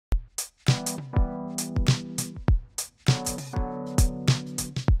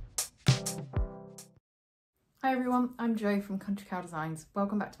Hi everyone, I'm Jo from Country Cow Designs.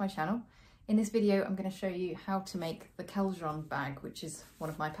 Welcome back to my channel. In this video I'm going to show you how to make the Kelzjon bag, which is one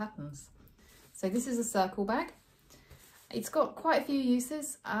of my patterns. So this is a circle bag. It's got quite a few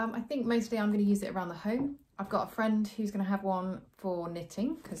uses. I think mostly I'm going to use it around the home. I've got a friend who's going to have one for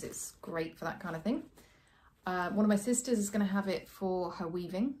knitting because it's great for that kind of thing. One of my sisters is going to have it for her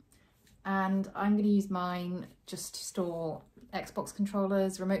weaving, and I'm going to use mine just to store Xbox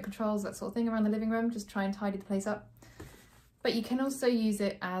controllers, remote controls, that sort of thing around the living room, just try and tidy the place up. But you can also use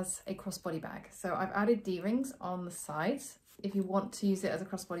it as a crossbody bag. So I've added D-rings on the sides if you want to use it as a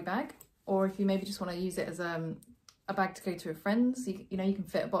crossbody bag, or if you maybe just want to use it as a bag to go to a friend's. You can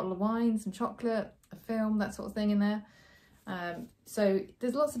fit a bottle of wine, some chocolate, a film, that sort of thing in there. So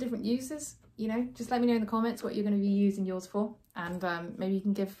there's lots of different uses. Just let me know in the comments what you're going to be using yours for, and maybe you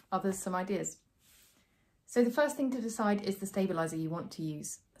can give others some ideas. So the first thing to decide is the stabilizer you want to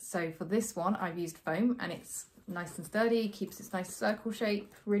use. So for this one, I've used foam, and it's nice and sturdy, keeps its nice circle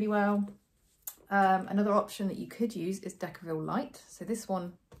shape really well. Another option that you could use is Decaville light. So this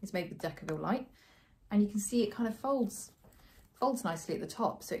one is made with Decaville light, and you can see it kind of folds nicely at the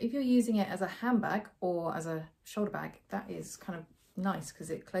top. So if you're using it as a handbag or as a shoulder bag, that is kind of nice because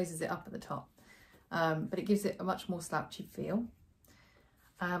it closes it up at the top, but it gives it a much more slouchy feel.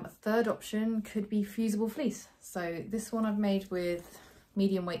 A third option could be fusible fleece. So this one I've made with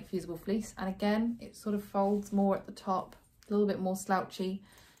medium weight fusible fleece, and again it sort of folds more at the top, a little bit more slouchy.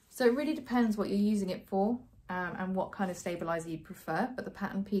 So it really depends what you're using it for and what kind of stabilizer you prefer, but the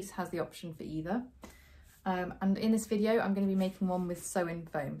pattern piece has the option for either. And in this video I'm going to be making one with sew-in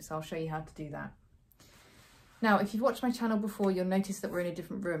foam, so I'll show you how to do that. Now, if you've watched my channel before, you'll notice that we're in a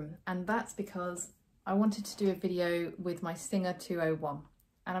different room, and that's because I wanted to do a video with my Singer 201.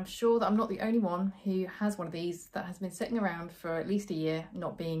 And I'm sure that I'm not the only one who has one of these that has been sitting around for at least a year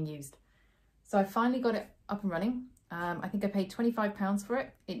not being used. So I finally got it up and running. I think I paid £25 for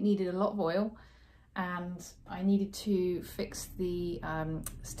it. It needed a lot of oil, and I needed to fix the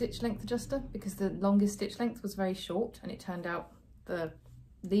stitch length adjuster because the longest stitch length was very short, and it turned out the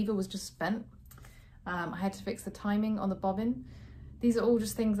lever was just spent. I had to fix the timing on the bobbin. These are all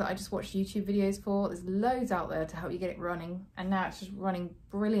just things that I just watched YouTube videos for. There's loads out there to help you get it running, and now it's just running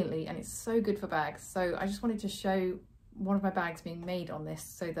brilliantly, and it's so good for bags. So I just wanted to show one of my bags being made on this,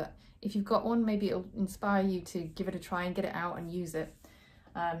 so that if you've got one, maybe it'll inspire you to give it a try and get it out and use it.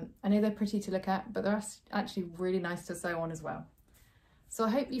 I know they're pretty to look at, but they're actually really nice to sew on as well. So I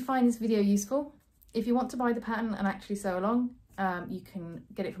hope you find this video useful. If you want to buy the pattern and actually sew along, you can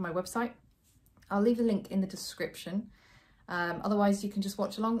get it from my website. I'll leave the link in the description. Otherwise you can just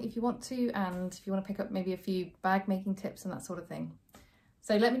watch along if you want to, and if you want to pick up maybe a few bag making tips and that sort of thing.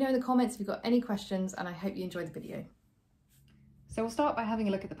 So let me know in the comments if you've got any questions, and I hope you enjoyed the video. So we'll start by having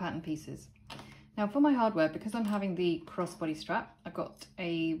a look at the pattern pieces. Now for my hardware, because I'm having the crossbody strap, I've got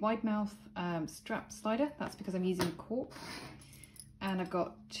a wide mouth strap slider. That's because I'm using cork. And I've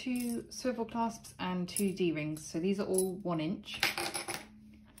got 2 swivel clasps and 2 D-rings. So these are all 1 inch.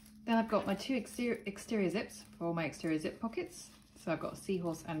 Then I've got my 2 exterior zips for my exterior zip pockets. So I've got a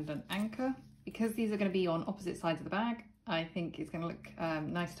seahorse and an anchor. Because these are going to be on opposite sides of the bag, I think it's going to look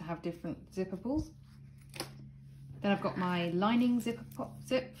nice to have different zipper pulls. Then I've got my lining zip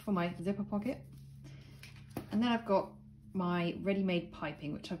for my zipper pocket. And then I've got my ready-made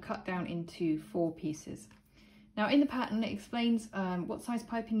piping, which I've cut down into 4 pieces. Now in the pattern it explains what size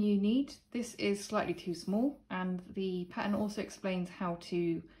piping you need. This is slightly too small, and the pattern also explains how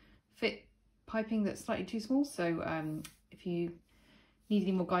to fit piping that's slightly too small. So if you need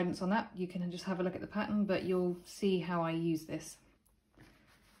any more guidance on that, you can just have a look at the pattern, but you'll see how I use this.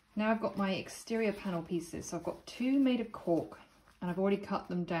 Now I've got my exterior panel pieces. So I've got 2 made of cork, and I've already cut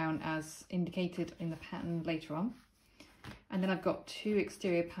them down as indicated in the pattern later on. And then I've got 2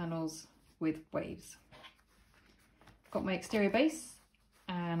 exterior panels with waves. I've got my exterior base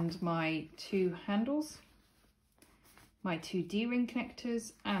and my 2 handles, my 2 D-ring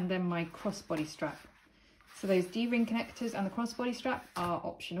connectors, and then my crossbody strap. So those D-ring connectors and the crossbody strap are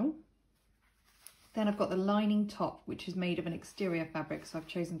optional. Then I've got the lining top, which is made of an exterior fabric, so I've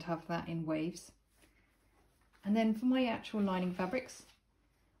chosen to have that in waves. And then for my actual lining fabrics,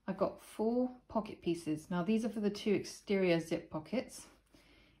 I've got 4 pocket pieces. Now these are for the 2 exterior zip pockets.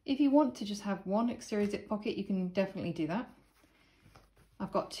 If you want to just have 1 exterior zip pocket, you can definitely do that.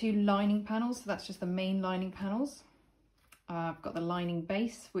 I've got 2 lining panels, so that's just the main lining panels. I've got the lining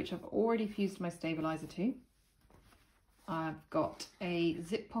base, which I've already fused my stabilizer to. I've got a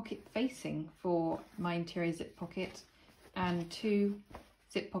zip pocket facing for my interior zip pocket, and 2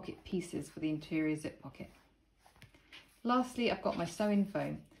 zip pocket pieces for the interior zip pocket. Lastly, I've got my sew-in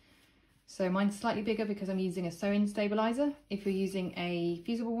foam. So mine's slightly bigger because I'm using a sew-in stabilizer. If you're using a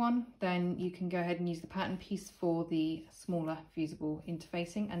fusible one, then you can go ahead and use the pattern piece for the smaller fusible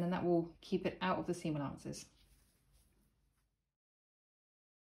interfacing, and then that will keep it out of the seam allowances.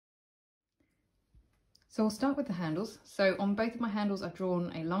 So I'll start with the handles. So on both of my handles, I've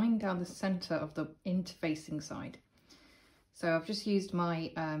drawn a line down the center of the interfacing side. So I've just used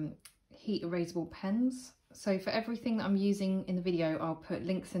my heat erasable pens. So for everything that I'm using in the video, I'll put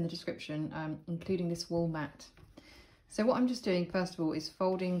links in the description, including this wool mat. So what I'm just doing first of all is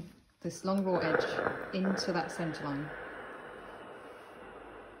folding this long raw edge into that center line.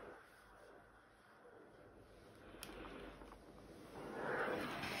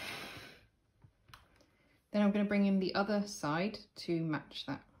 Then I'm going to bring in the other side to match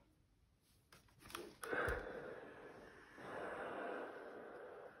that.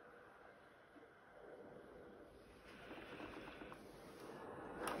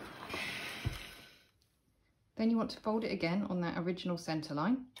 Then you want to fold it again on that original center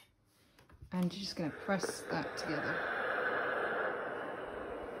line, and you're just going to press that together.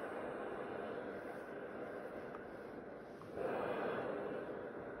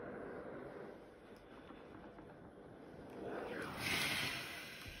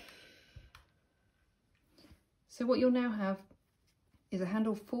 So what you'll now have is a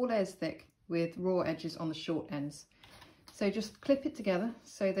handle 4 layers thick with raw edges on the short ends. So just clip it together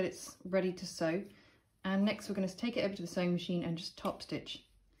so that it's ready to sew. And next we're going to take it over to the sewing machine and just top stitch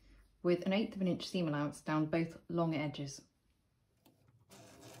with 1/8 of an inch seam allowance down both long edges.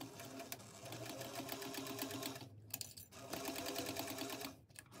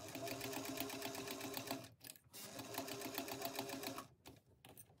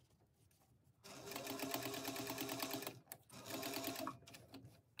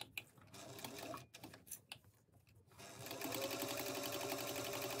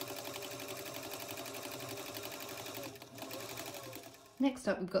 Next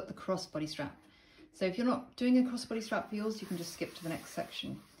up, we've got the crossbody strap. So if you're not doing a crossbody strap for yours, you can just skip to the next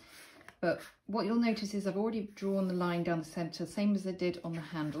section. But what you'll notice is I've already drawn the line down the centre, same as I did on the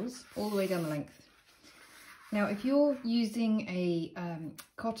handles, all the way down the length. Now, if you're using a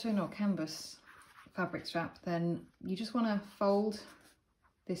cotton or canvas fabric strap, then you just want to fold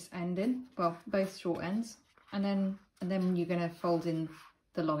this end in, well, both short ends, and then you're going to fold in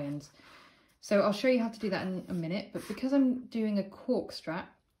the long ends. So I'll show you how to do that in a minute, but because I'm doing a cork strap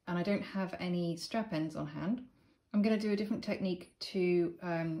and I don't have any strap ends on hand, I'm going to do a different technique to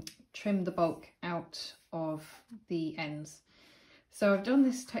trim the bulk out of the ends. So I've done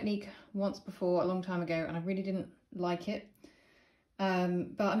this technique once before a long time ago and I really didn't like it, but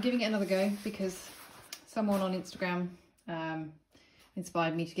I'm giving it another go because someone on Instagram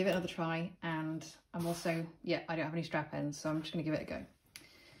inspired me to give it another try, and I'm also, I don't have any strap ends, so I'm just going to give it a go.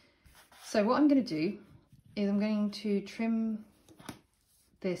 So what I'm going to do is I'm going to trim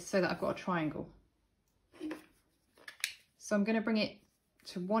this so that I've got a triangle. So I'm going to bring it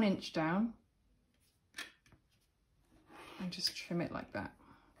to 1 inch down and just trim it like that.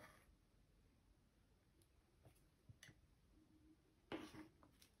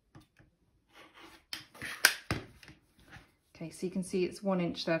 Okay, so you can see it's 1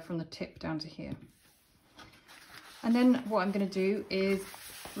 inch there from the tip down to here. And then what I'm going to do is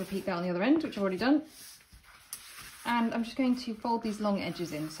repeat that on the other end, which I've already done. And I'm just going to fold these long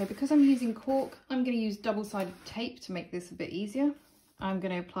edges in. So because I'm using cork, I'm going to use double-sided tape to make this a bit easier. I'm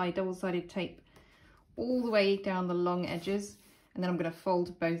going to apply double-sided tape all the way down the long edges, and then I'm going to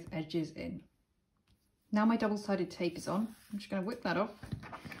fold both edges in. Now my double-sided tape is on. I'm just going to whip that off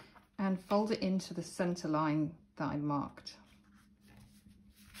and fold it into the center line that I marked.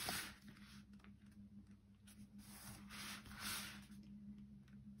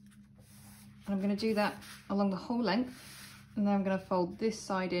 I'm going to do that along the whole length, and then I'm going to fold this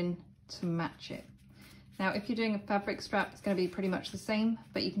side in to match it. Now if you're doing a fabric strap, it's going to be pretty much the same,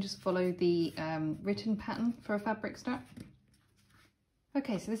 but you can just follow the written pattern for a fabric strap.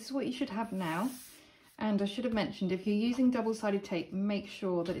 Okay, so this is what you should have now, and I should have mentioned, if you're using double-sided tape, make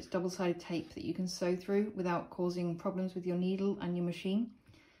sure that it's double-sided tape that you can sew through without causing problems with your needle and your machine.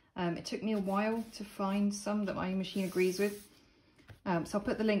 It took me a while to find some that my machine agrees with, so I'll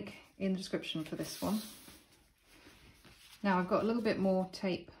put the link in the description for this one. Now I've got a little bit more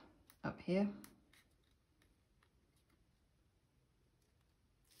tape up here.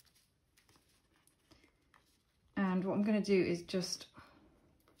 And what I'm going to do is just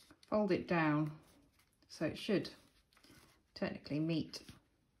fold it down so it should technically meet.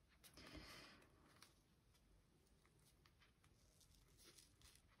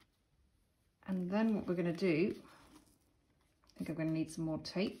 And then what we're going to do, I think I'm going to need some more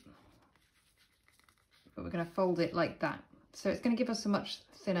tape. but we're going to fold it like that. So it's going to give us a much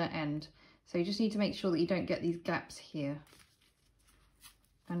thinner end. So you just need to make sure that you don't get these gaps here.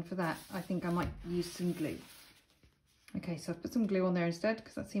 And for that, I think I might use some glue. Okay, so I've put some glue on there instead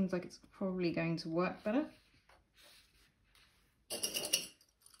because that seems like it's probably going to work better.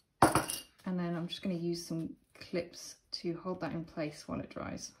 And then I'm just going to use some clips to hold that in place while it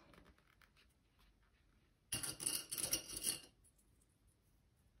dries.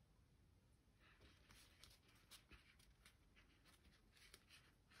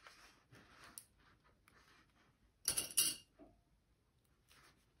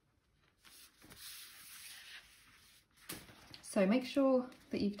 So make sure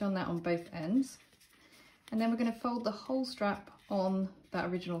that you've done that on both ends. And then we're going to fold the whole strap on that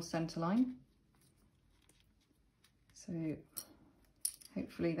original centre line. So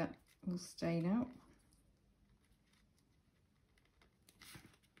hopefully that will stay now.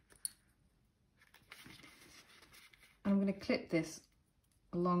 And I'm going to clip this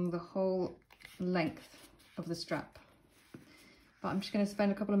along the whole length of the strap. But I'm just going to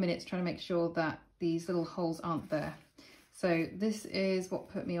spend a couple of minutes trying to make sure that these little holes aren't there. So this is what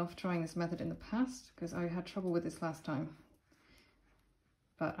put me off trying this method in the past, because I had trouble with this last time.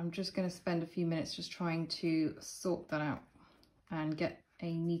 But I'm just going to spend a few minutes just trying to sort that out and get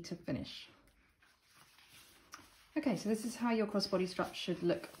a neater finish. Okay, so this is how your crossbody strap should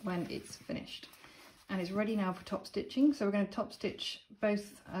look when it's finished. And it's ready now for top stitching. So we're going to top stitch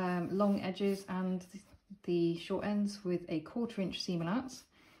both long edges and the short ends with a 1/4 inch seam allowance.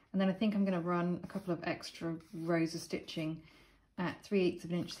 And then I think I'm going to run a couple of extra rows of stitching at 3/8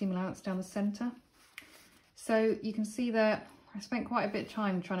 of an inch seam allowance down the centre. So you can see that I spent quite a bit of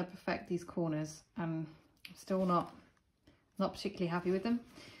time trying to perfect these corners, and I'm still not particularly happy with them.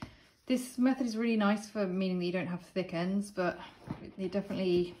 This method is really nice for meaning that you don't have thick ends, but it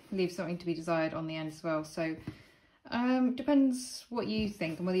definitely leaves something to be desired on the end as well. So depends what you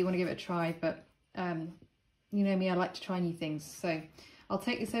think and whether you want to give it a try, but you know me, I like to try new things. So I'll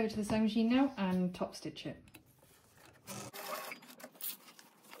take this over to the sewing machine now and top stitch it.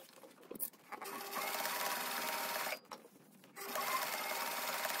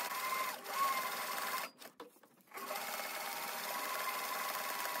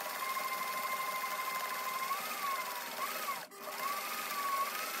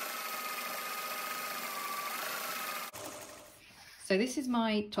 So this is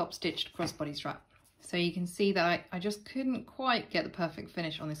my top stitched crossbody strap. So you can see that I just couldn't quite get the perfect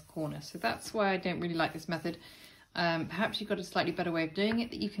finish on this corner. So that's why I don't really like this method. Perhaps you've got a slightly better way of doing it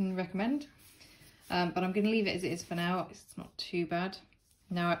that you can recommend. But I'm going to leave it as it is for now. It's not too bad.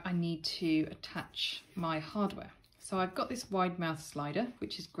 Now I need to attach my hardware. So I've got this wide mouth slider,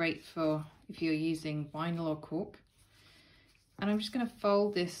 which is great for if you're using vinyl or cork. And I'm just going to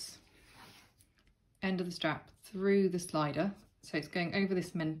fold this end of the strap through the slider. So it's going over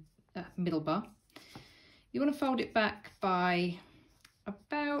this middle bar. You want to fold it back by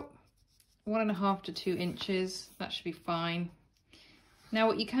about 1.5 to 2 inches. That should be fine. Now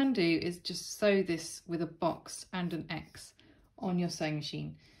what you can do is just sew this with a box and an X on your sewing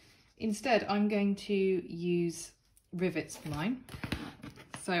machine. Instead, I'm going to use rivets for mine.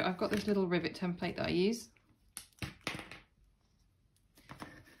 So I've got this little rivet template that I use.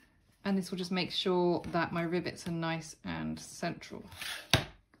 And this will just make sure that my rivets are nice and central.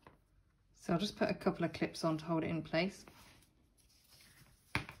 So I'll just put a couple of clips on to hold it in place.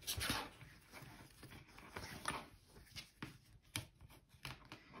 And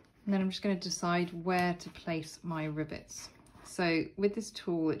then I'm just going to decide where to place my rivets. So with this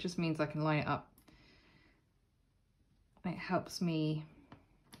tool, it just means I can line it up. It helps me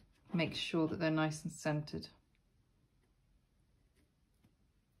make sure that they're nice and centered.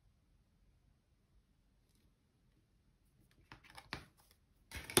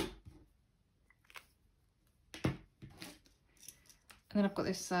 And then I've got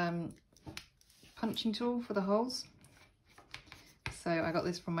this punching tool for the holes. So I got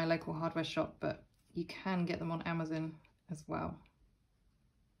this from my local hardware shop, but you can get them on Amazon as well.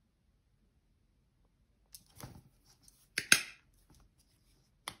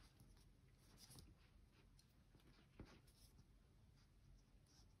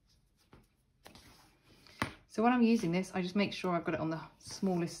 So when I'm using this, I just make sure I've got it on the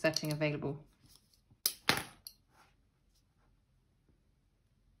smallest setting available.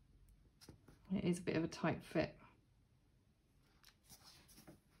 It is a bit of a tight fit.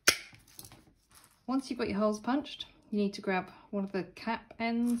 Once you've got your holes punched, you need to grab one of the cap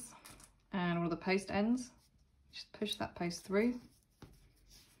ends and one of the post ends. Just push that post through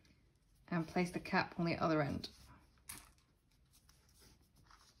and place the cap on the other end.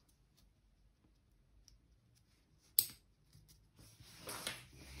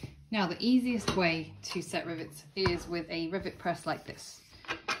 Now the easiest way to set rivets is with a rivet press like this.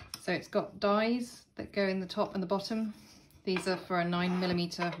 So it's got dies that go in the top and the bottom. These are for a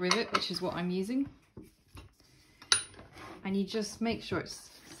 9mm rivet, which is what I'm using. And you just make sure it's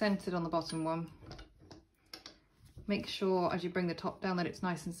centered on the bottom one. Make sure as you bring the top down that it's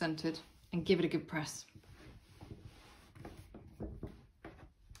nice and centered, and give it a good press.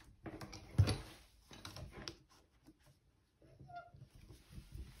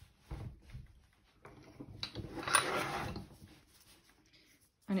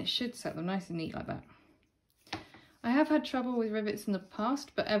 And it should set them nice and neat like that. I have had trouble with rivets in the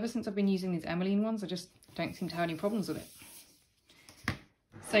past, but ever since I've been using these Emmeline ones, I just don't seem to have any problems with it.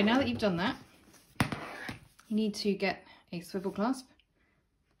 So now that you've done that, you need to get a swivel clasp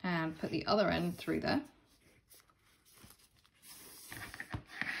and put the other end through there.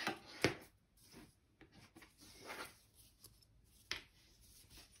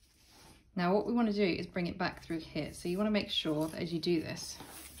 Now what we want to do is bring it back through here. So you want to make sure that as you do this,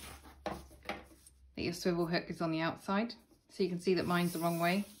 that your swivel hook is on the outside. So you can see that mine's the wrong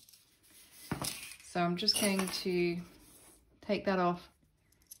way. So I'm just going to take that off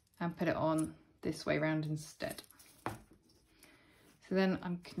and put it on this way round instead. So then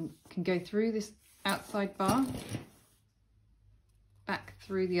I can go through this outside bar, back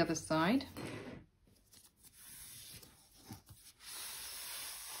through the other side.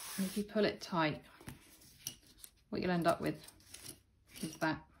 And if you pull it tight, what you'll end up with is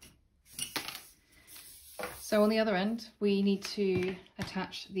that. So on the other end, we need to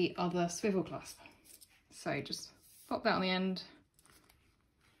attach the other swivel clasp. So just pop that on the end.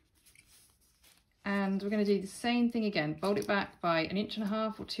 And we're going to do the same thing again. Fold it back by 1.5 inches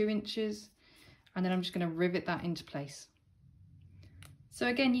or 2 inches. And then I'm just going to rivet that into place. So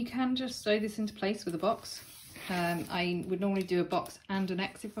again, you can just sew this into place with a box. I would normally do a box and an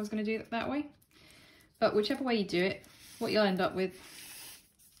X if I was going to do it that way. But whichever way you do it, what you'll end up with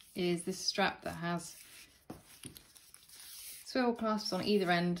is this strap that has swivel clasps on either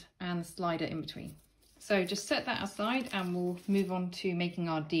end and the slider in between. So just set that aside and we'll move on to making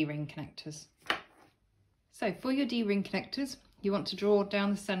our D-ring connectors. So for your D-ring connectors, you want to draw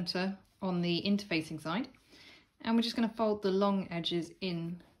down the centre on the interfacing side, and we're just going to fold the long edges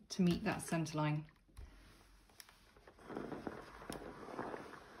in to meet that centre line.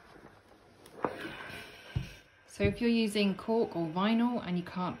 So if you're using cork or vinyl and you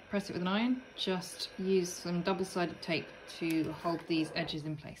can't press it with an iron, just use some double-sided tape to hold these edges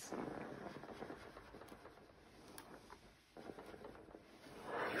in place.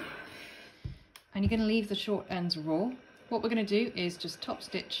 And you're going to leave the short ends raw. What we're going to do is just top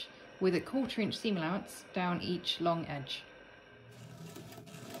stitch with a 1/4 inch seam allowance down each long edge.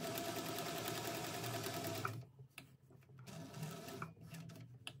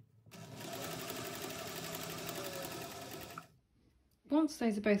 Once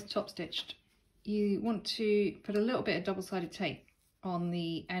those are both top stitched, you want to put a little bit of double-sided tape on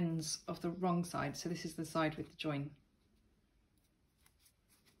the ends of the wrong side. So this is the side with the join.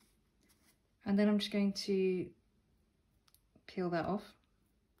 And then I'm just going to peel that off.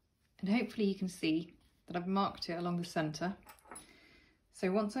 And hopefully you can see that I've marked it along the centre.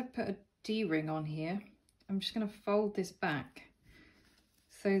 So once I've put a D-ring on here, I'm just going to fold this back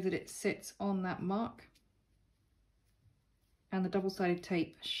so that it sits on that mark. And the double-sided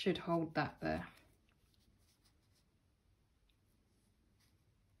tape should hold that there.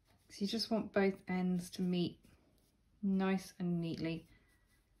 So you just want both ends to meet nice and neatly.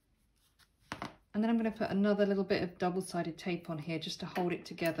 And then I'm going to put another little bit of double-sided tape on here just to hold it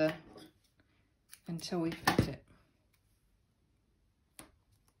together until we fit it.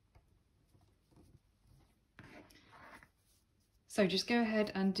 So just go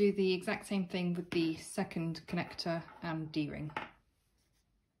ahead and do the exact same thing with the second connector and D-ring.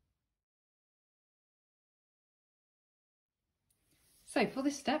 So for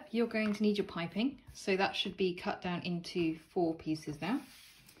this step, you're going to need your piping. So that should be cut down into 4 pieces now.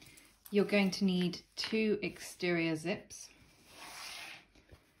 You're going to need 2 exterior zips.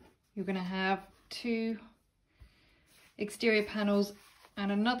 You're going to have 2 exterior panels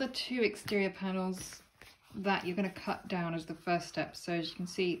and another 2 exterior panels that you're going to cut down as the first step. So as you can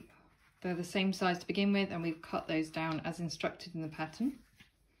see, they're the same size to begin with, and we've cut those down as instructed in the pattern.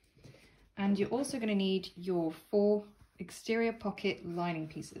 And you're also going to need your 4 exterior pocket lining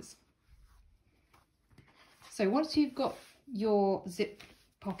pieces. So once you've got your zip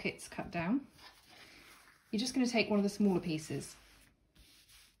pockets cut down, you're just going to take one of the smaller pieces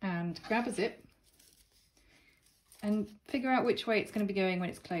and grab a zip and figure out which way it's going to be going when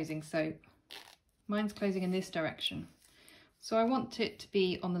it's closing. So mine's closing in this direction. So I want it to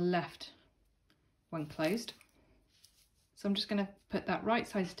be on the left when closed. So I'm just going to put that right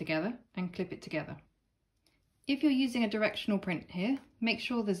sides together and clip it together. If you're using a directional print here, make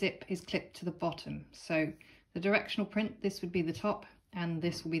sure the zip is clipped to the bottom. So the directional print, this would be the top and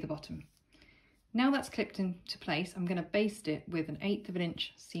this will be the bottom. Now that's clipped into place, I'm going to baste it with an 1/8 of an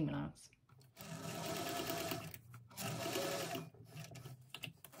inch seam allowance.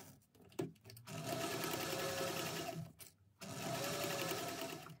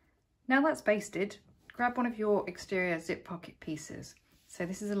 Now that's basted, grab one of your exterior zip pocket pieces. So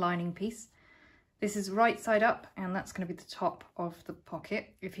this is a lining piece. This is right side up and that's going to be the top of the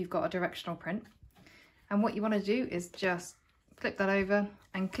pocket if you've got a directional print. And what you want to do is just flip that over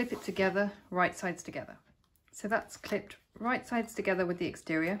and clip it together, right sides together. So that's clipped right sides together with the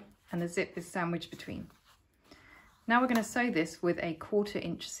exterior and the zip is sandwiched between. Now we're going to sew this with a 1/4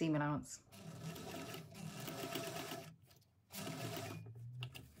 inch seam allowance.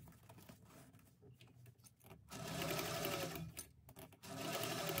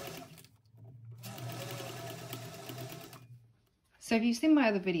 So if you've seen my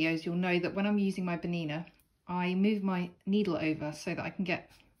other videos, you'll know that when I'm using my Bernina, I move my needle over so that I can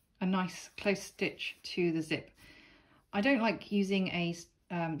get a nice close stitch to the zip. I don't like using a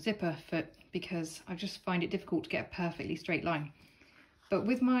zipper foot because I just find it difficult to get a perfectly straight line. But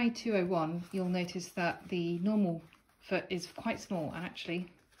with my 201, you'll notice that the normal foot is quite small and actually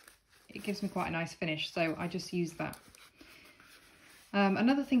it gives me quite a nice finish, so I just use that.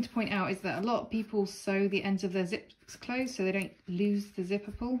 Another thing to point out is that a lot of people sew the ends of their zips closed so they don't lose the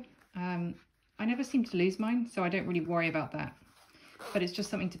zipper pull. I never seem to lose mine, so I don't really worry about that. But it's just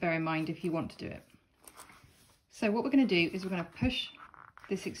something to bear in mind if you want to do it. So what we're going to do is we're going to push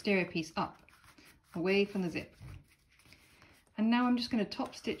this exterior piece up, away from the zip. And now I'm just going to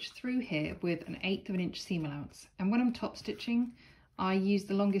top stitch through here with an 1/8 of an inch seam allowance. And when I'm top stitching, I use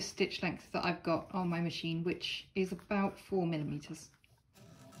the longest stitch length that I've got on my machine, which is about 4 millimeters.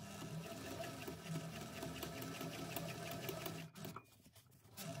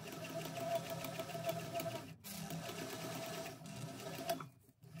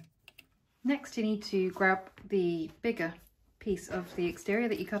 Next you need to grab the bigger piece of the exterior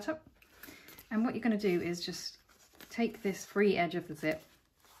that you cut up, and what you're going to do is just take this free edge of the zip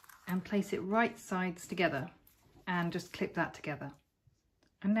and place it right sides together and just clip that together.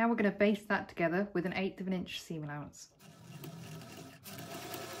 And now we're going to baste that together with an 1/8 of an inch seam allowance.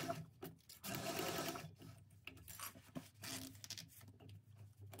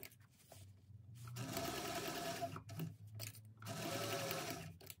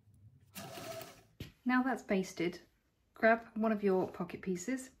 Now that's basted, grab one of your pocket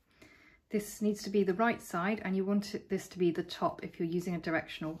pieces. This needs to be the right side and you want this to be the top if you're using a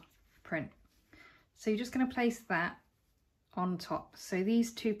directional print. So you're just going to place that on top. So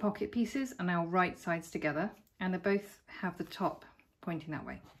these two pocket pieces are now right sides together and they both have the top pointing that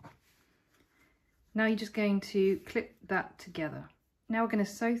way. Now you're just going to clip that together. Now we're going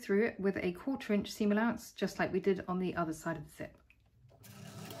to sew through it with a 1/4 inch seam allowance, just like we did on the other side of the zip.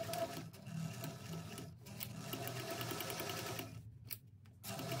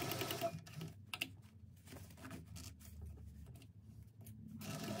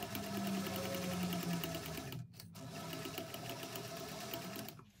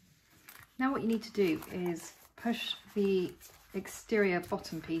 Now what you need to do is push the exterior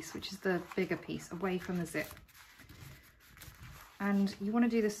bottom piece, which is the bigger piece, away from the zip. And you want to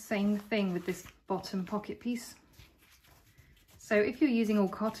do the same thing with this bottom pocket piece. So if you're using all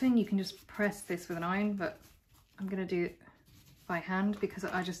cotton, you can just press this with an iron, but I'm going to do it by hand because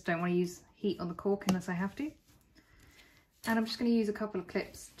I just don't want to use heat on the cork unless I have to. And I'm just going to use a couple of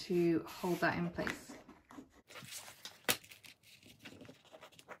clips to hold that in place.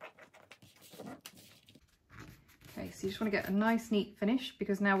 Okay, so you just want to get a nice neat finish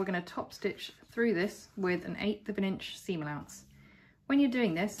because now we're going to top stitch through this with an 1/8 of an inch seam allowance. When you're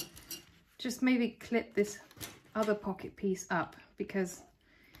doing this, just maybe clip this other pocket piece up because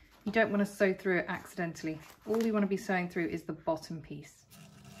you don't want to sew through it accidentally. All you want to be sewing through is the bottom piece.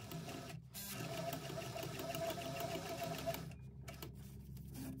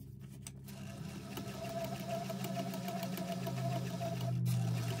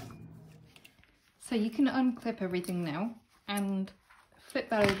 So you can unclip everything now and flip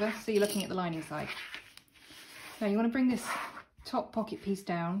that over so you're looking at the lining side. Now you want to bring this top pocket piece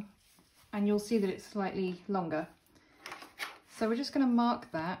down and you'll see that it's slightly longer. So we're just going to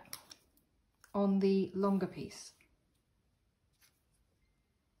mark that on the longer piece.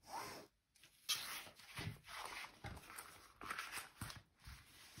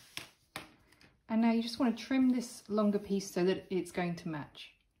 And now you just want to trim this longer piece so that it's going to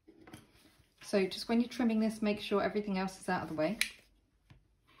match. So just when you're trimming this, make sure everything else is out of the way.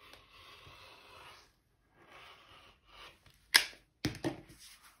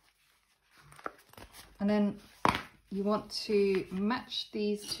 And then you want to match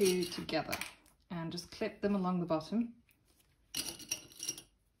these two together and just clip them along the bottom.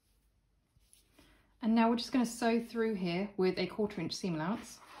 And now we're just going to sew through here with a 1/4 inch seam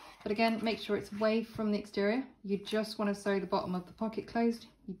allowance. But again, make sure it's away from the exterior. You just want to sew the bottom of the pocket closed.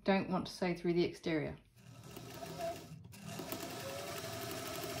 You don't want to sew through the exterior.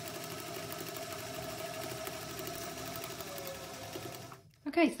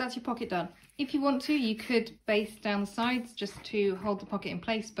 Okay, so that's your pocket done. If you want to, you could baste down the sides just to hold the pocket in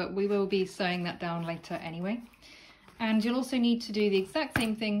place, but we will be sewing that down later anyway. And you'll also need to do the exact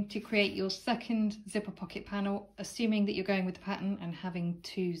same thing to create your second zipper pocket panel, assuming that you're going with the pattern and having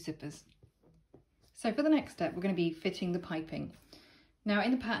 2 zippers. So for the next step, we're going to be fitting the piping. Now in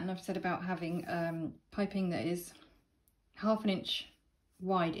the pattern, I've said about having piping that is 1/2 inch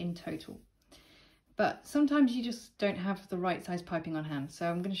wide in total. But sometimes you just don't have the right size piping on hand. So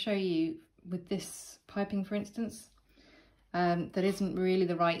I'm going to show you with this piping, for instance, that isn't really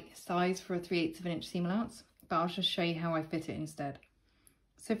the right size for a 3/8 of an inch seam allowance. But I'll just show you how I fit it instead.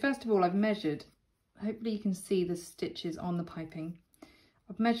 So first of all, I've measured, hopefully you can see the stitches on the piping.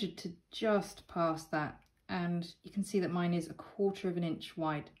 I've measured to just past that, and you can see that mine is 1/4 of an inch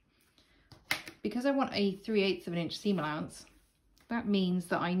wide. Because I want a 3/8 of an inch seam allowance, that means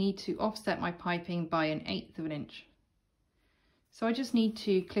that I need to offset my piping by 1/8 of an inch. So I just need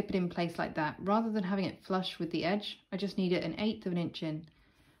to clip it in place like that. Rather than having it flush with the edge, I just need it 1/8 of an inch in.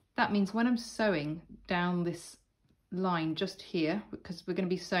 That means when I'm sewing down this line just here, because we're going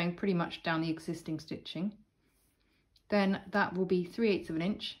to be sewing pretty much down the existing stitching, then that will be 3/8 of an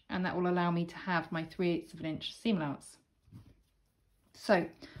inch, and that will allow me to have my 3/8 of an inch seam allowance. So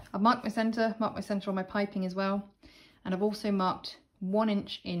I've marked my centre on my piping as well, and I've also marked 1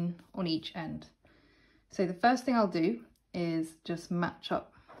 inch in on each end. So the first thing I'll do is just match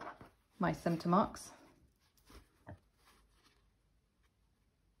up my centre marks.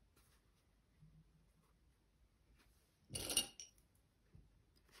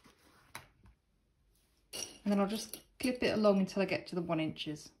 And then I'll just clip it along until I get to the 1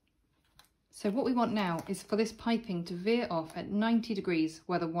 inches. So what we want now is for this piping to veer off at 90 degrees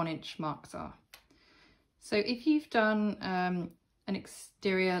where the 1 inch marks are. So if you've done an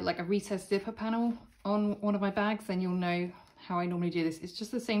exterior, like a recessed zipper panel on one of my bags, then you'll know how I normally do this. It's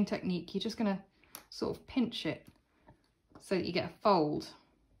just the same technique. You're just going to sort of pinch it so that you get a fold.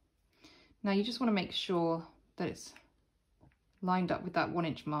 Now you just want to make sure that it's lined up with that 1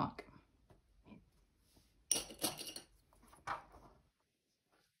 inch mark.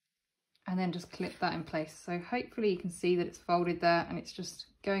 And then just clip that in place. So hopefully you can see that it's folded there and it's just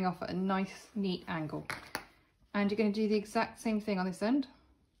going off at a nice, neat angle. And you're going to do the exact same thing on this end.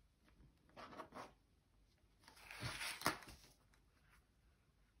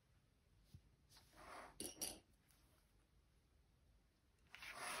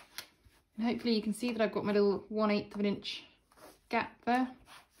 And hopefully you can see that I've got my little 1/8 of an inch gap there.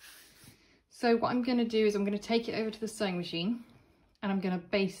 So what I'm going to do is I'm going to take it over to the sewing machine and I'm going to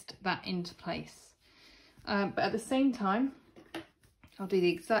baste that into place. But at the same time, I'll do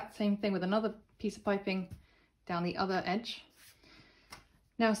the exact same thing with another piece of piping down the other edge.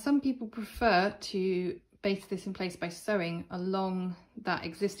 Now, some people prefer to baste this in place by sewing along that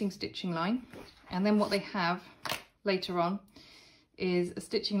existing stitching line. And then what they have later on is a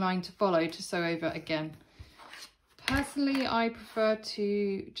stitching line to follow to sew over again. Personally, I prefer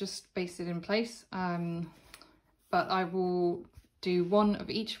to just baste it in place, but I will do one of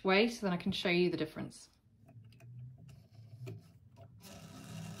each way so then I can show you the difference.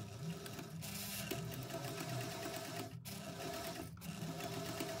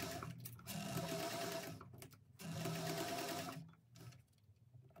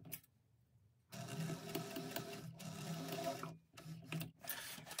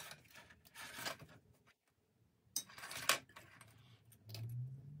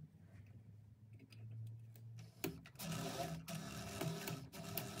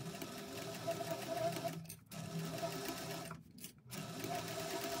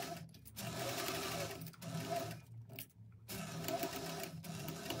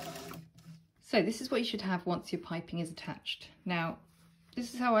 So this is what you should have once your piping is attached. Now,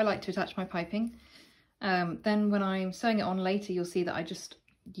 this is how I like to attach my piping. Then when I'm sewing it on later, you'll see that I just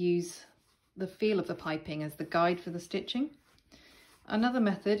use the feel of the piping as the guide for the stitching. Another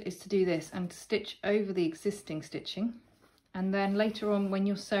method is to do this and to stitch over the existing stitching and then later on when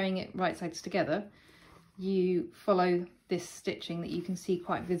you're sewing it right sides together, you follow this stitching that you can see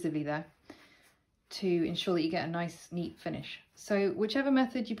quite visibly there to ensure that you get a nice neat finish. So whichever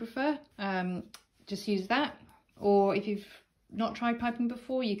method you prefer, just use that, or if you've not tried piping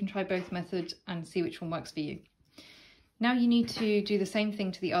before, you can try both methods and see which one works for you. Now you need to do the same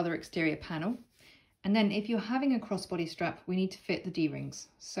thing to the other exterior panel, and then if you're having a crossbody strap, we need to fit the D-rings.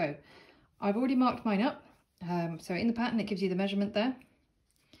 So I've already marked mine up, so in the pattern it gives you the measurement there,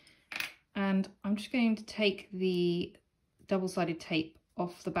 and I'm just going to take the double-sided tape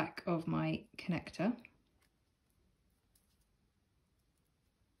off the back of my connector.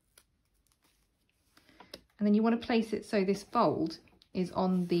 And then you want to place it so this fold is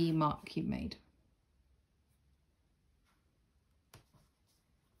on the mark you've made.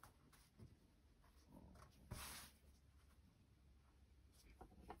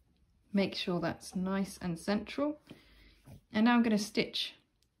 Make sure that's nice and central. And now I'm going to stitch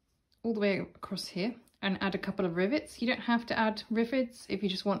all the way across here and add a couple of rivets. You don't have to add rivets. If you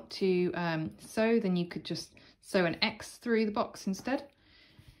just want to sew, then you could just sew an X through the box instead.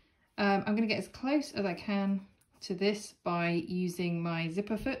 I'm going to get as close as I can to this by using my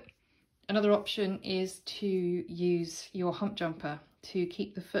zipper foot. Another option is to use your hump jumper to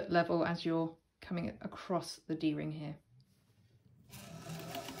keep the foot level as you're coming across the D-ring here.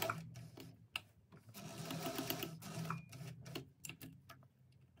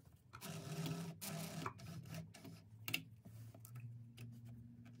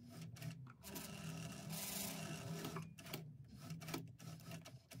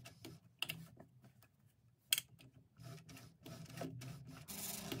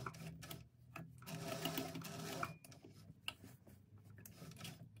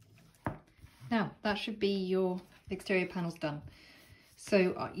 Now that should be your exterior panels done.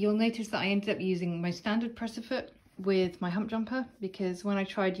 So you'll notice that I ended up using my standard presser foot with my hump jumper, because when I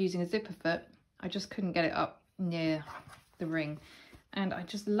tried using a zipper foot, I just couldn't get it up near the ring. And I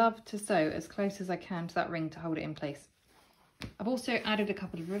just love to sew as close as I can to that ring to hold it in place. I've also added a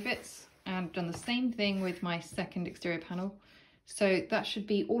couple of rivets and done the same thing with my second exterior panel. So that should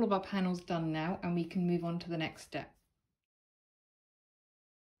be all of our panels done now, and we can move on to the next step.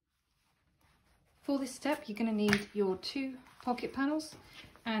 For this step, you're going to need your 2 pocket panels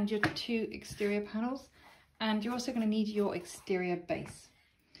and your 2 exterior panels, and you're also going to need your exterior base.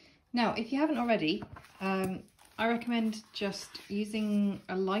 Now, if you haven't already, I recommend just using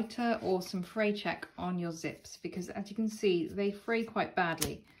a lighter or some fray check on your zips, because as you can see, they fray quite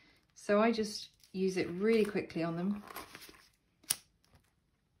badly. So I just use it really quickly on them,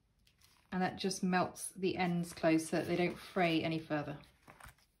 and that just melts the ends closed so that they don't fray any further.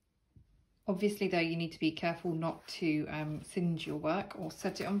 Obviously though, you need to be careful not to singe your work or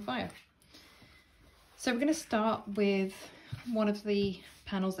set it on fire. So we're going to start with one of the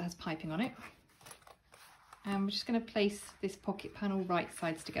panels that has piping on it, and we're just going to place this pocket panel right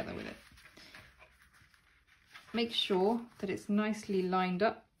sides together with it. Make sure that it's nicely lined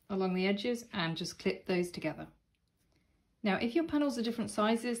up along the edges and just clip those together. Now if your panels are different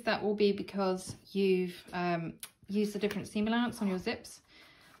sizes, that will be because you've used a different seam allowance on your zips,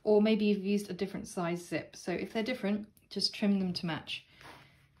 or maybe you've used a different size zip. So if they're different, just trim them to match.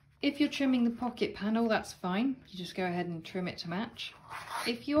 If you're trimming the pocket panel, that's fine. You just go ahead and trim it to match.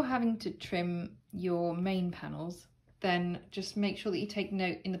 If you're having to trim your main panels, then just make sure that you take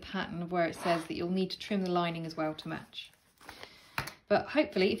note in the pattern of where it says that you'll need to trim the lining as well to match. But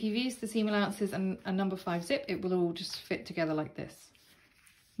hopefully, if you've used the seam allowances and a number 5 zip, it will all just fit together like this.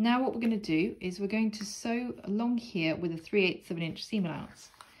 Now what we're going to do is we're going to sew along here with a 3/8 of an inch seam allowance.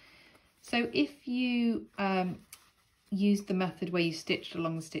 So if you used the method where you stitched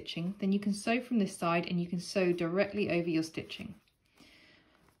along the stitching, then you can sew from this side and you can sew directly over your stitching.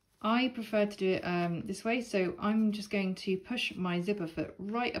 I prefer to do it this way, so I'm just going to push my zipper foot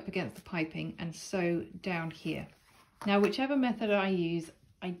right up against the piping and sew down here. Now whichever method I use,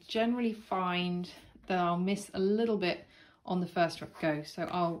 I generally find that I'll miss a little bit on the first go. So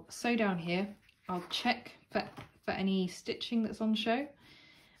I'll sew down here, I'll check for any stitching that's on show.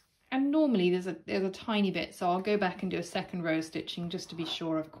 And normally there's a tiny bit, so I'll go back and do a second row of stitching just to be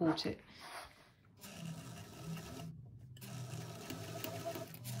sure I've caught it.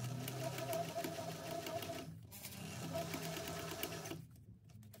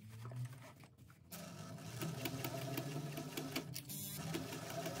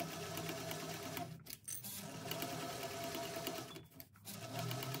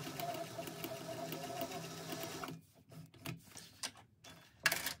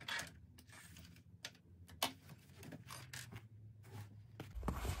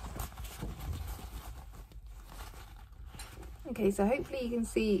 Okay, so hopefully you can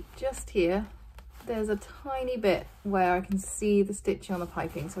see just here, there's a tiny bit where I can see the stitching on the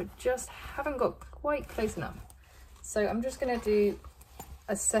piping, so I just haven't got quite close enough. So I'm just going to do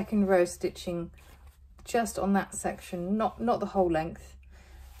a second row of stitching just on that section, not the whole length.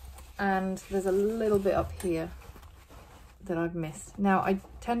 And there's a little bit up here that I've missed. Now I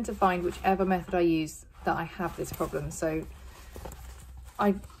tend to find whichever method I use that I have this problem, so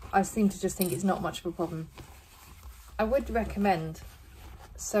I seem to just think it's not much of a problem. I would recommend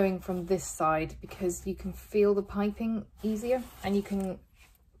sewing from this side because you can feel the piping easier and you can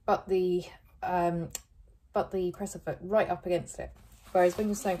butt the presser foot right up against it. Whereas when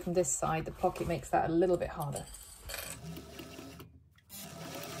you're sewing from this side, the pocket makes that a little bit harder.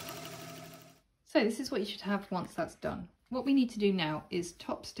 So this is what you should have once that's done. What we need to do now is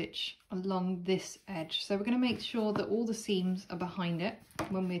top stitch along this edge. So we're going to make sure that all the seams are behind it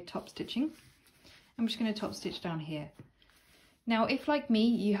when we're top stitching. I'm just going to top stitch down here. Now, if like me,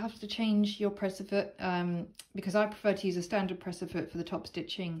 you have to change your presser foot, because I prefer to use a standard presser foot for the top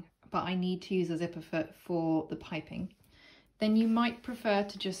stitching, but I need to use a zipper foot for the piping, then you might prefer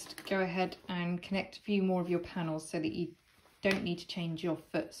to just go ahead and connect a few more of your panels so that you don't need to change your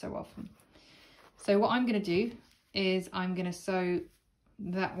foot so often. So what I'm going to do is I'm going to sew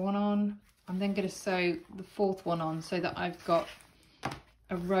that one on. I'm then going to sew the fourth one on so that I've got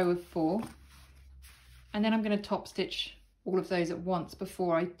a row of 4. And then I'm going to top stitch all of those at once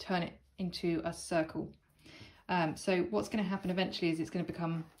before I turn it into a circle. So what's going to happen eventually is it's going to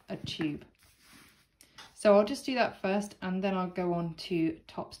become a tube. So I'll just do that first and then I'll go on to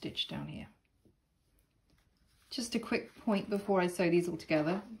top stitch down here. Just a quick point before I sew these all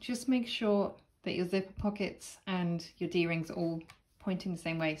together, just make sure that your zipper pockets and your D-rings are all pointing the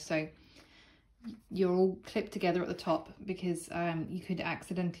same way, so you're all clipped together at the top, because you could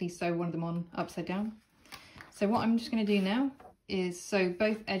accidentally sew one of them on upside down. So what I'm just going to do now is sew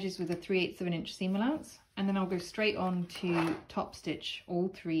both edges with a 3/8 of an inch seam allowance, and then I'll go straight on to top stitch all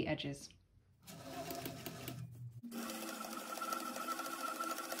 3 edges.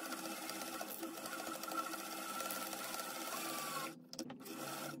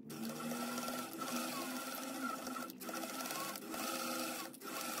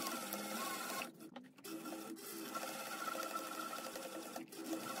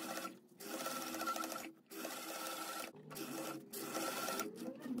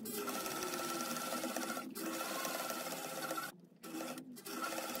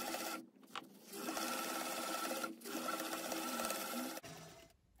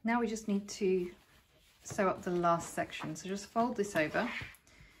 Now we just need to sew up the last section. So just fold this over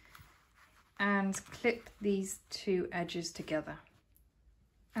and clip these 2 edges together.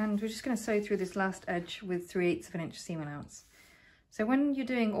 And we're just going to sew through this last edge with 3/8 of an inch seam allowance. So when you're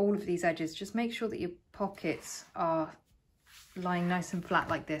doing all of these edges, just make sure that your pockets are lying nice and flat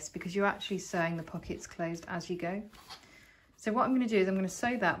like this, because you're actually sewing the pockets closed as you go. So what I'm going to do is I'm going to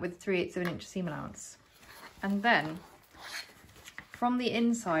sew that with 3/8 of an inch seam allowance. And then from the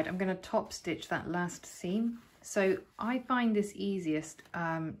inside, I'm going to top stitch that last seam. So I find this easiest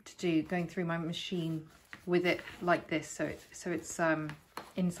to do going through my machine with it like this, so it's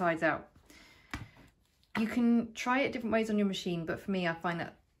insides out. You can try it different ways on your machine, but for me, I find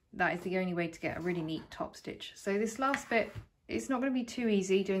that is the only way to get a really neat top stitch. So this last bit, it's not going to be too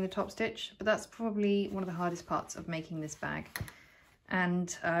easy doing the top stitch, but that's probably one of the hardest parts of making this bag.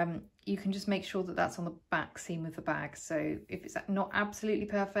 And you can just make sure that that's on the back seam of the bag. So if it's not absolutely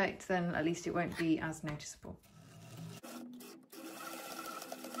perfect, then at least it won't be as noticeable.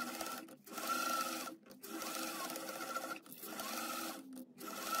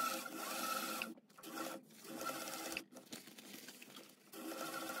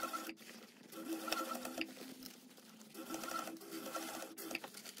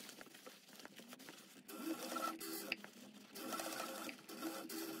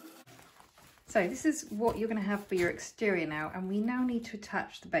 So this is what you're going to have for your exterior now, and we now need to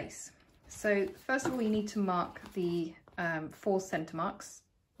attach the base. So first of all, you need to mark the 4 centre marks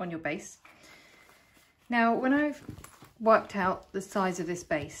on your base. Now, when I've worked out the size of this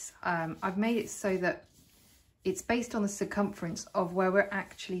base, I've made it so that it's based on the circumference of where we're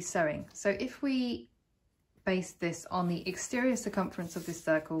actually sewing. So if we base this on the exterior circumference of this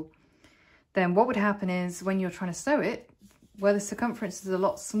circle, then what would happen is when you're trying to sew it, where the circumference is a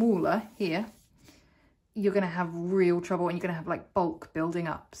lot smaller here, you're going to have real trouble and you're going to have like bulk building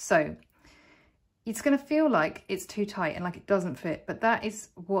up. So it's going to feel like it's too tight and like it doesn't fit, but that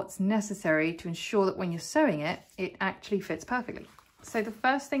is what's necessary to ensure that when you're sewing it, it actually fits perfectly. So the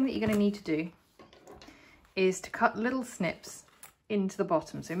first thing that you're going to need to do is to cut little snips into the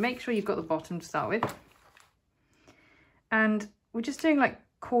bottom. So make sure you've got the bottom to start with. And we're just doing like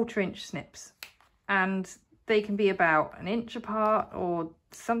 1/4 inch snips, and they can be about 1 inch apart or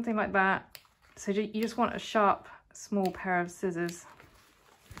something like that. So you just want a sharp, small pair of scissors.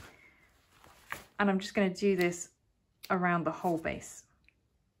 And I'm just going to do this around the whole base.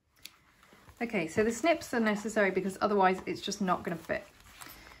 Okay, so the snips are necessary because otherwise it's just not going to fit.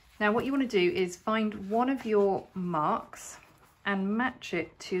 Now what you want to do is find one of your marks and match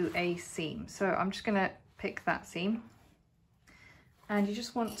it to a seam. So I'm just going to pick that seam, and you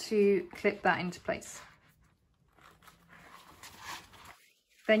just want to clip that into place.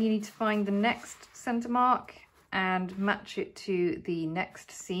 Then you need to find the next center mark and match it to the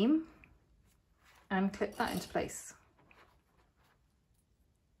next seam and clip that into place.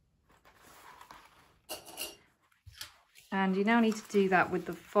 And you now need to do that with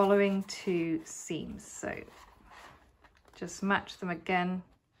the following 2 seams. So just match them again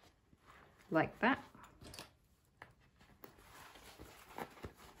like that.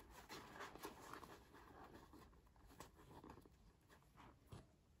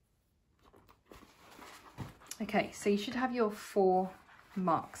 Okay, so you should have your 4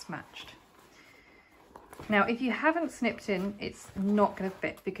 marks matched. Now, if you haven't snipped in, it's not going to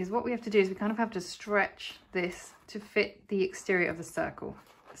fit, because what we have to do is we kind of have to stretch this to fit the exterior of the circle.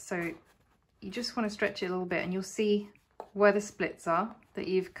 So you just want to stretch it a little bit, and you'll see where the splits are that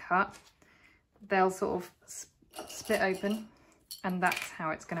you've cut. They'll sort of split open, and that's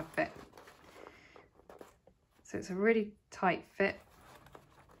how it's going to fit. So it's a really tight fit.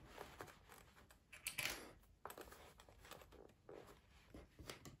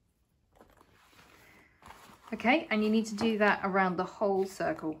 Okay, and you need to do that around the whole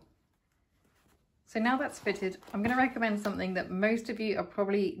circle. So now that's fitted, I'm going to recommend something that most of you are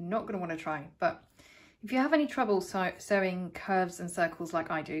probably not going to want to try, but if you have any trouble sewing curves and circles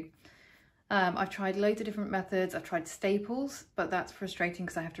like I do, I've tried loads of different methods. I've tried staples, but that's frustrating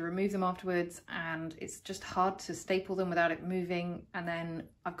because I have to remove them afterwards, and it's just hard to staple them without it moving, and then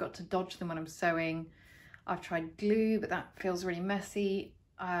I've got to dodge them when I'm sewing. I've tried glue, but that feels really messy.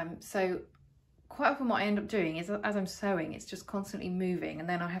 So quite often what I end up doing is, as I'm sewing, it's just constantly moving, and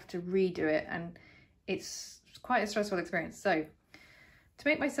then I have to redo it, and it's quite a stressful experience. So to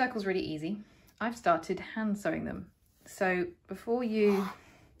make my circles really easy, I've started hand sewing them. So before you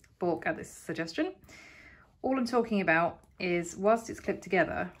balk at this suggestion, all I'm talking about is, whilst it's clipped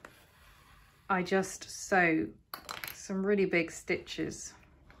together, I just sew some really big stitches.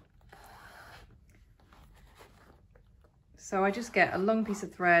 So I just get a long piece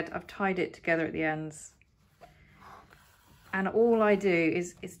of thread, I've tied it together at the ends, and all I do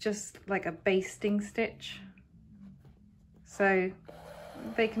is, it's just like a basting stitch. So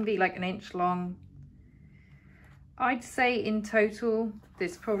they can be like 1 inch long. I'd say in total,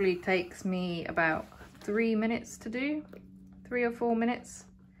 this probably takes me about 3 minutes to do, 3 or 4 minutes.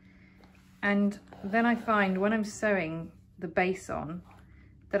 And then I find when I'm sewing the base on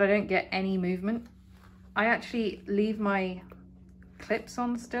that I don't get any movement. I actually leave my clips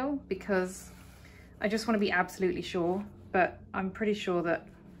on still because I just want to be absolutely sure, but I'm pretty sure that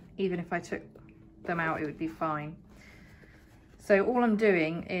even if I took them out, it would be fine. So all I'm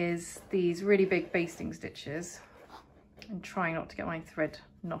doing is these really big basting stitches and trying not to get my thread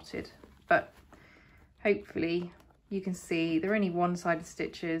knotted, but hopefully you can see they're only one-sided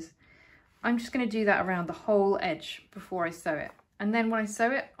stitches. I'm just going to do that around the whole edge before I sew it. And then when I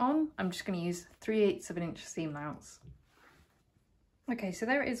sew it on, I'm just going to use 3/8 of an inch seam allowance. Okay, so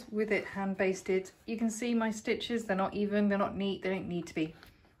there it is with it hand basted. You can see my stitches, they're not even, they're not neat, they don't need to be.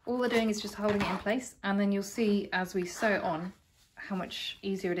 All they're doing is just holding it in place, and then you'll see as we sew it on how much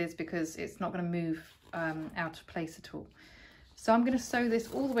easier it is because it's not going to move out of place at all. So I'm going to sew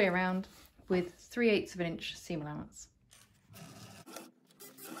this all the way around with 3/8 of an inch seam allowance.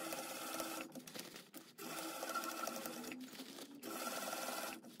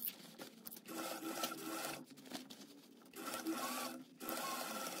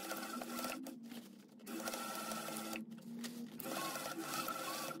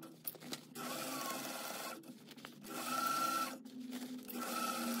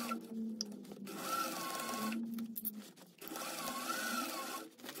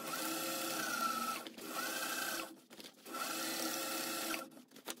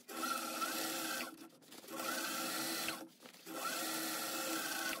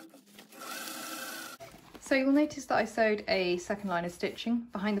 So you'll notice that I sewed a second line of stitching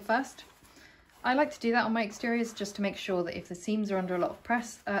behind the first. I like to do that on my exteriors just to make sure that if the seams are under a lot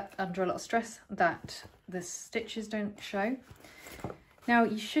of stress, that the stitches don't show. Now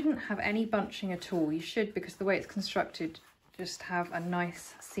you shouldn't have any bunching at all. You should, because the way it's constructed, just have a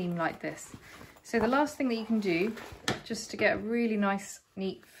nice seam like this. So the last thing that you can do, just to get a really nice,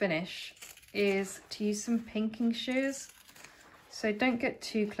 neat finish, is to use some pinking shears. So don't get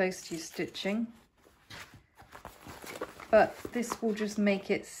too close to your stitching, but this will just make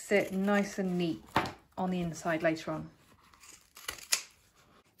it sit nice and neat on the inside later on.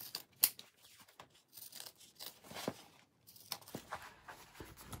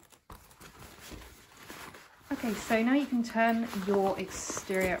 Okay, so now you can turn your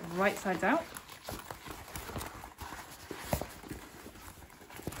exterior right sides out.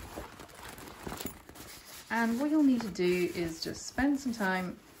 And what you'll need to do is just spend some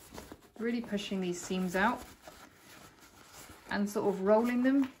time really pushing these seams out and sort of rolling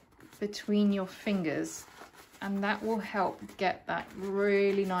them between your fingers, and that will help get that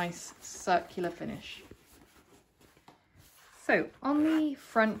really nice circular finish. So on the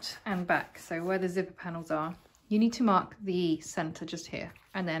front and back, so where the zipper panels are, you need to mark the center just here,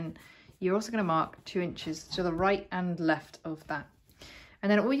 and then you're also going to mark 2 inches to the right and left of that.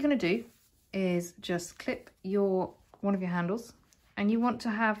 And then all you're going to do is just clip one of your handles, and you want to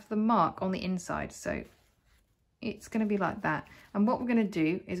have the mark on the inside, so it's going to be like that. And what we're going to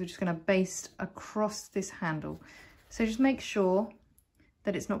do is we're just going to baste across this handle, so just make sure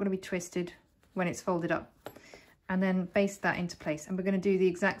that it's not going to be twisted when it's folded up, and then baste that into place. And we're going to do the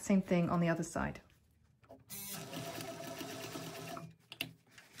exact same thing on the other side.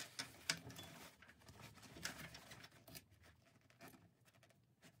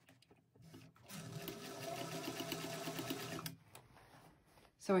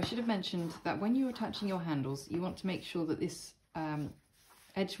 So I should have mentioned that when you're attaching your handles, you want to make sure that this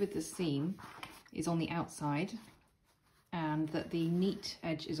edge with the seam is on the outside and that the neat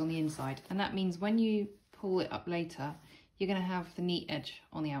edge is on the inside. And that means when you pull it up later, you're going to have the neat edge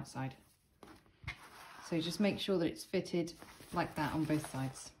on the outside. So just make sure that it's fitted like that on both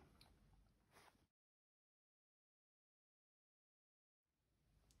sides.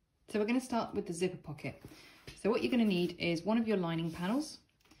 So we're going to start with the zipper pocket. So what you're going to need is one of your lining panels,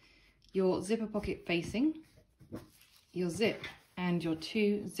 your zipper pocket facing, your zip, and your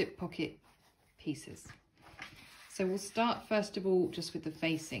 2 zip pocket pieces. So we'll start first of all just with the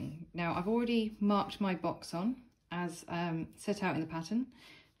facing. Now I've already marked my box on as set out in the pattern.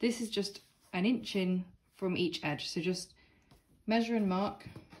 This is just 1 inch in from each edge, so just measure and mark.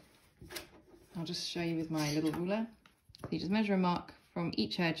 I'll just show you with my little ruler. So you just measure and mark from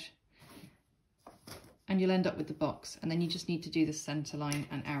each edge, and you'll end up with the box, and then you just need to do the center line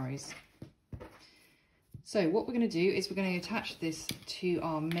and arrows. So what we're going to do is we're going to attach this to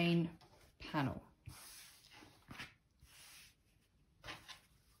our main panel.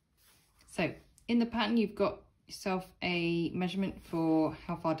 So in the pattern you've got yourself a measurement for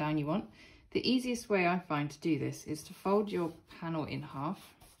how far down you want. The easiest way I find to do this is to fold your panel in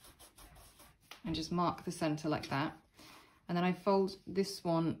half and just mark the center like that, and then I fold this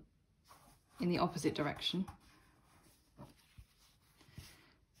one in the opposite direction,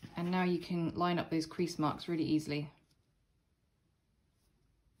 and now you can line up those crease marks really easily.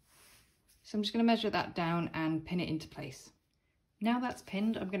 So I'm just going to measure that down and pin it into place. Now that's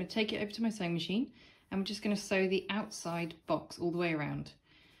pinned, I'm going to take it over to my sewing machine, and I'm just going to sew the outside box all the way around.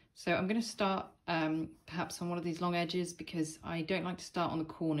 So I'm going to start perhaps on one of these long edges, because I don't like to start on the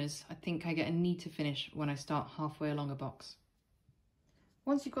corners. I think I get a neater finish when I start halfway along a box.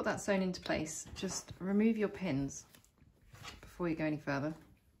 Once you've got that sewn into place, just remove your pins before you go any further.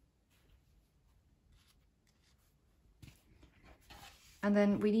 And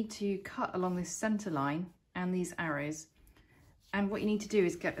then we need to cut along this center line and these arrows. And what you need to do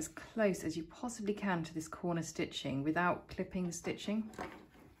is get as close as you possibly can to this corner stitching without clipping the stitching.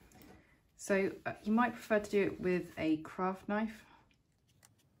 So you might prefer to do it with a craft knife.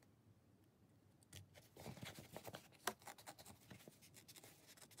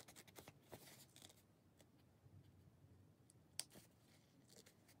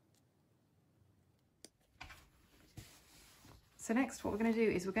 So next what we're going to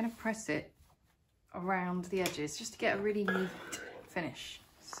do is we're going to press it around the edges just to get a really neat finish.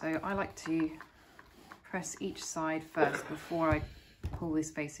 So I like to press each side first before I pull this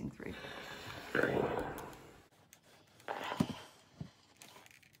facing through.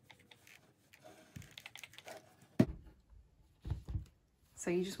 So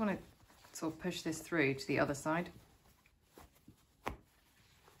you just want to sort of push this through to the other side.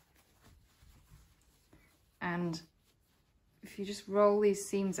 And if you just roll these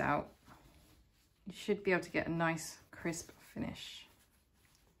seams out, you should be able to get a nice crisp finish.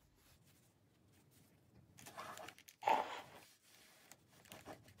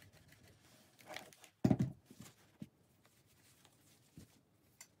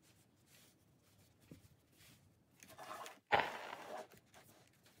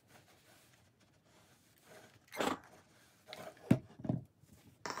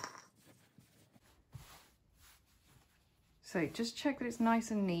 So just check that it's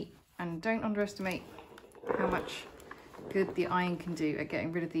nice and neat, and don't underestimate how much good the iron can do at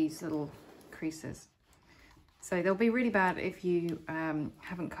getting rid of these little creases. So they'll be really bad if you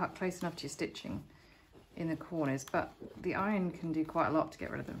haven't cut close enough to your stitching in the corners, but the iron can do quite a lot to get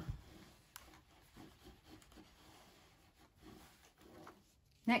rid of them.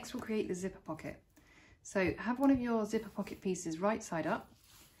 Next we'll create the zipper pocket. So have one of your zipper pocket pieces right side up,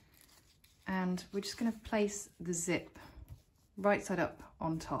 and we're just going to place the zip right side up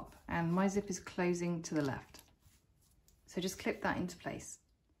on top, and my zip is closing to the left. So just clip that into place.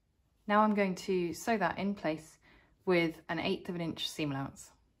 Now I'm going to sew that in place with an 1/8 of an inch seam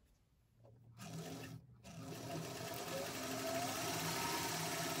allowance.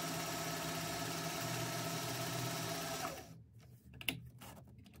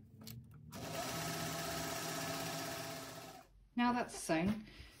 Now that's sewn,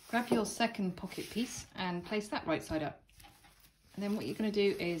 grab your second pocket piece and place that right side up. And then what you're going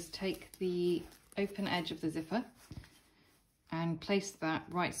to do is take the open edge of the zipper and place that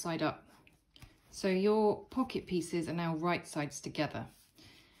right side up. So your pocket pieces are now right sides together,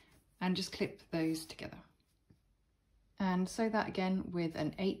 and just clip those together. And sew that again with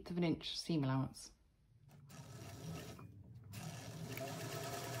an 1/8 of an inch seam allowance.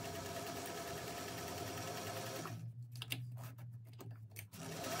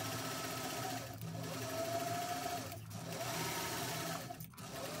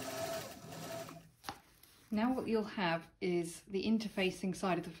 Now what you'll have is the interfacing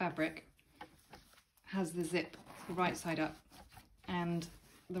side of the fabric has the zip the right side up, and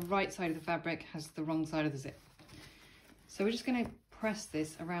the right side of the fabric has the wrong side of the zip. So we're just going to press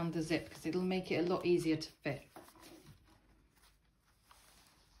this around the zip because it'll make it a lot easier to fit.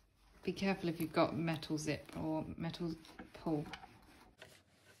 Be careful if you've got metal zip or metal pull.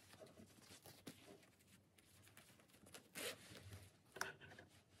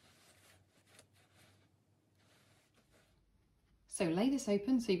 So lay this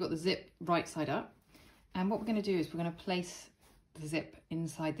open so you've got the zip right side up, and what we're going to do is we're going to place the zip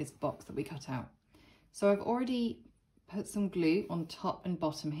inside this box that we cut out. So I've already put some glue on top and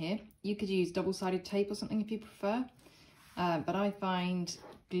bottom here. You could use double-sided tape or something if you prefer, but I find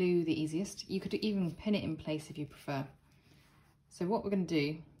glue the easiest. You could even pin it in place if you prefer. So what we're going to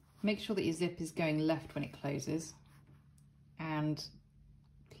do, make sure that your zip is going left when it closes, and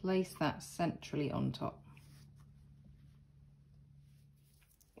place that centrally on top.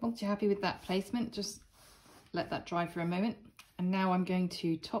 Once you're happy with that placement, just let that dry for a moment. And now I'm going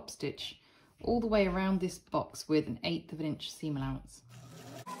to top stitch all the way around this box with an 1/8 of an inch seam allowance.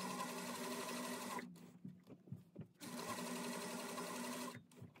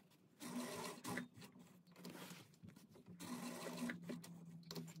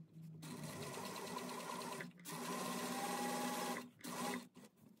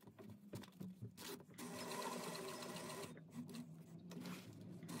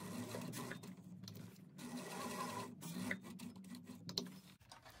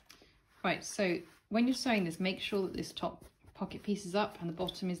 Right, so when you're sewing this, make sure that this top pocket piece is up and the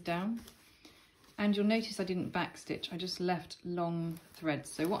bottom is down. And you'll notice I didn't back stitch, I just left long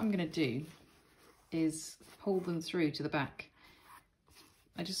threads. So what I'm going to do is pull them through to the back.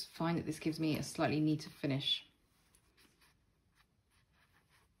 I just find that this gives me a slightly neater finish.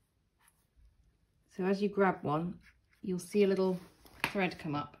 So as you grab one, you'll see a little thread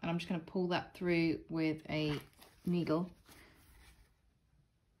come up, and I'm just going to pull that through with a needle.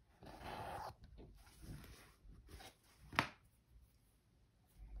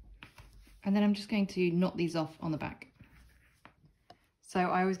 And then I'm just going to knot these off on the back. So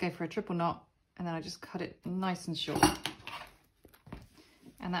I always go for a triple knot, and then I just cut it nice and short.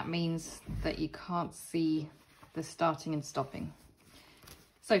 And that means that you can't see the starting and stopping.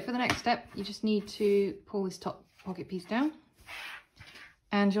 So for the next step, you just need to pull this top pocket piece down.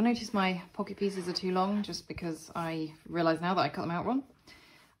 And you'll notice my pocket pieces are too long, just because I realise now that I cut them out wrong.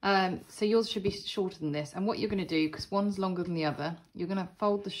 So yours should be shorter than this, and what you're going to do, because one's longer than the other, you're going to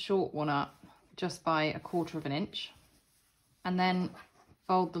fold the short one up just by 1/4 of an inch, and then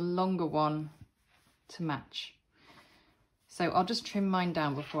fold the longer one to match. So I'll just trim mine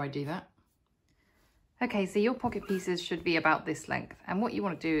down before I do that. Okay, so your pocket pieces should be about this length, and what you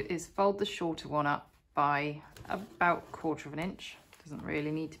want to do is fold the shorter one up by about 1/4 of an inch. Doesn't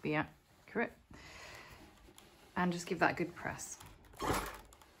really need to be accurate, and just give that a good press.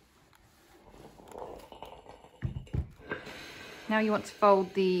 Now you want to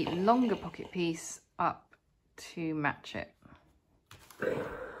fold the longer pocket piece up to match it.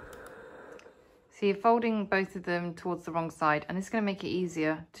 So you're folding both of them towards the wrong side, and this is going to make it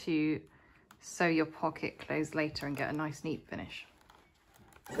easier to sew your pocket closed later and get a nice neat finish.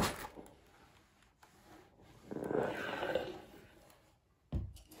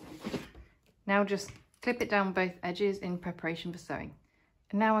 Now just clip it down both edges in preparation for sewing.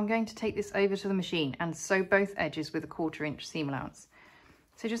 And now I'm going to take this over to the machine and sew both edges with a 1/4 inch seam allowance.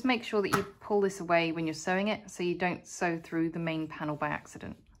 So just make sure that you pull this away when you're sewing it so you don't sew through the main panel by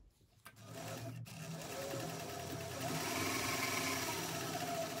accident.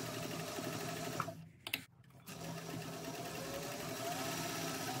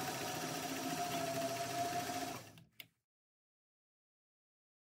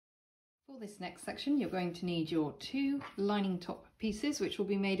 For this next section, you're going to need your 2 lining top pieces, which will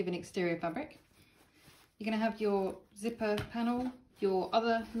be made of an exterior fabric. You're going to have your zipper panel, your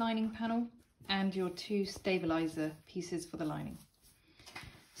other lining panel, and your 2 stabilizer pieces for the lining.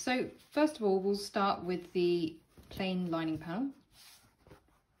 So first of all, we'll start with the plain lining panel.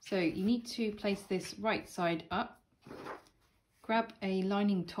 So you need to place this right side up, grab a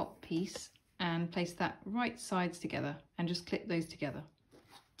lining top piece and place that right sides together and just clip those together.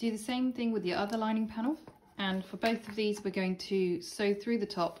 Do the same thing with the other lining panel, and for both of these we're going to sew through the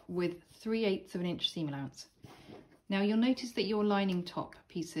top with 3/8 of an inch seam allowance. Now you'll notice that your lining top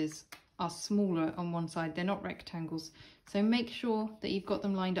pieces are smaller on one side, they're not rectangles, so make sure that you've got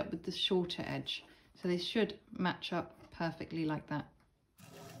them lined up with the shorter edge, so they should match up perfectly like that.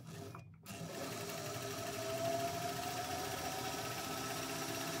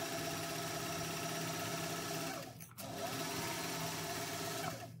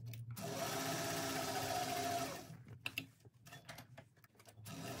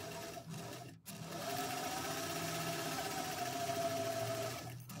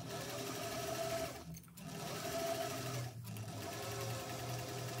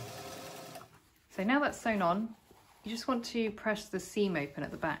 So now that's sewn on, you just want to press the seam open at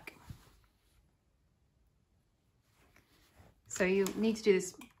the back. So you need to do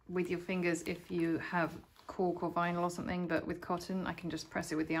this with your fingers if you have cork or vinyl or something, but with cotton I can just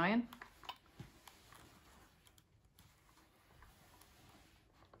press it with the iron.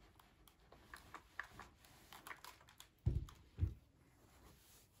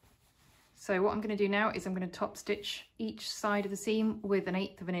 So what I'm going to do now is I'm going to top stitch each side of the seam with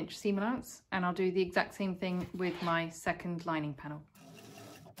 1/8 of an inch seam allowance, and I'll do the exact same thing with my second lining panel.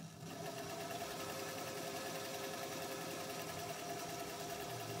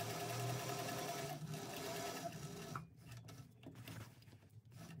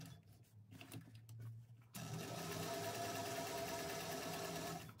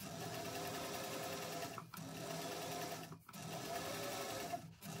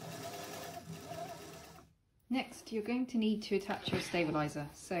 Next, you're going to need to attach your stabilizer.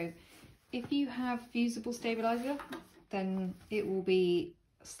 So if you have fusible stabilizer, then it will be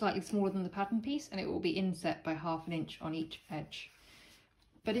slightly smaller than the pattern piece and it will be inset by 1/2 inch on each edge.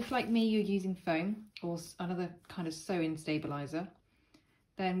 But if, like me, you're using foam or another kind of sew-in stabilizer,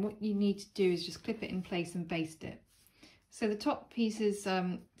 then what you need to do is just clip it in place and baste it. So the top pieces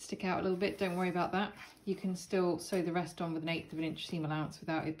stick out a little bit, don't worry about that. You can still sew the rest on with 1/8 of an inch seam allowance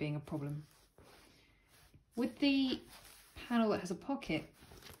without it being a problem. With the panel that has a pocket,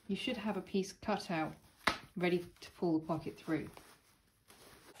 you should have a piece cut out ready to pull the pocket through.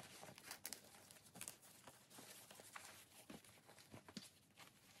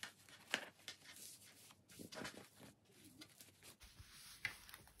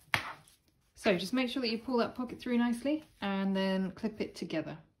 So just make sure that you pull that pocket through nicely and then clip it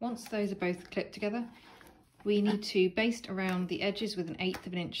together. Once those are both clipped together, we need to baste around the edges with 1/8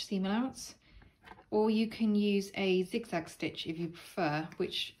 of an inch seam allowance. Or you can use a zigzag stitch if you prefer,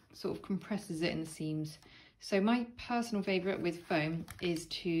 which sort of compresses it in the seams. So my personal favourite with foam is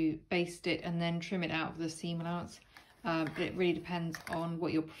to baste it and then trim it out of the seam allowance, but it really depends on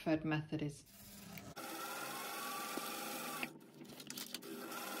what your preferred method is.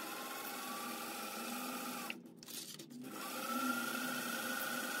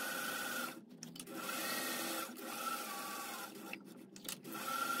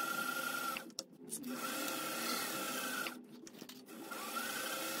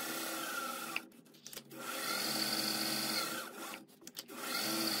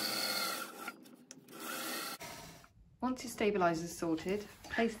 Once your stabilizer is sorted,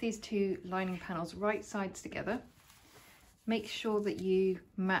 place these 2 lining panels right sides together. Make sure that you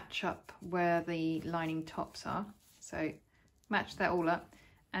match up where the lining tops are. So match that all up,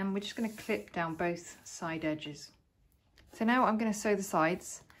 and we're just going to clip down both side edges. So now I'm going to sew the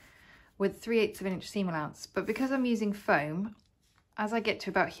sides with 3/8 of an inch seam allowance, but because I'm using foam, as I get to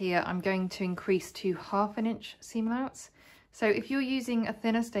about here, I'm going to increase to 1/2 inch seam allowance. So if you're using a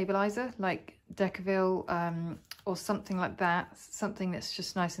thinner stabilizer like Decaville or something like that, something that's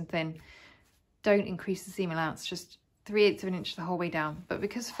just nice and thin, don't increase the seam allowance, just 3/8 of an inch the whole way down. But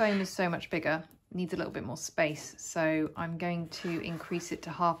because foam is so much bigger, it needs a little bit more space, so I'm going to increase it to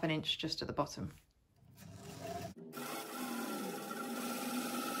 1/2 inch just at the bottom.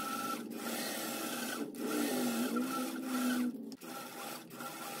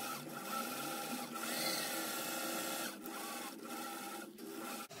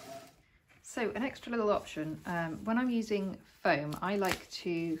 So an extra little option, when I'm using foam, I like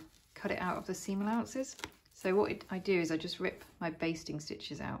to cut it out of the seam allowances. So what I do is I just rip my basting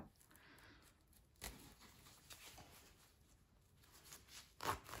stitches out.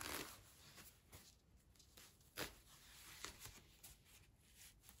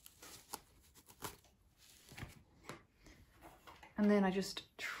 And then I just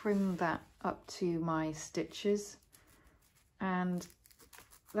trim that up to my stitches, and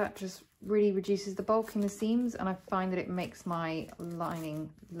that just really reduces the bulk in the seams, and I find that it makes my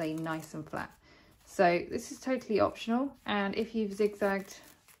lining lay nice and flat. So this is totally optional, and if you've zigzagged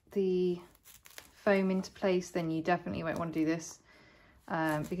the foam into place, then you definitely won't want to do this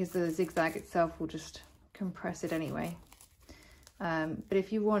because the zigzag itself will just compress it anyway. But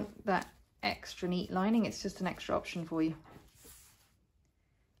if you want that extra neat lining, it's just an extra option for you.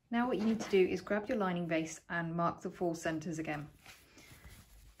 Now what you need to do is grab your lining base and mark the 4 centres again.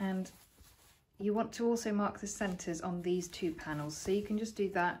 And you want to also mark the centres on these 2 panels. So you can just do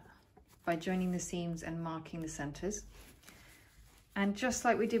that by joining the seams and marking the centres. And just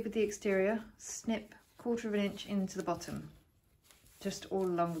like we did with the exterior, snip 1/4 of an inch into the bottom, just all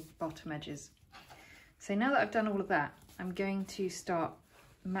along the bottom edges. So now that I've done all of that, I'm going to start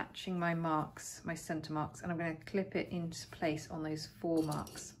matching my marks, my centre marks, and I'm going to clip it into place on those 4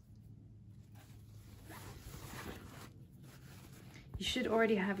 marks. You should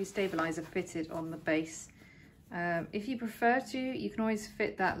already have your stabilizer fitted on the base. If you prefer to, you can always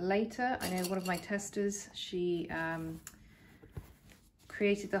fit that later. I know one of my testers, she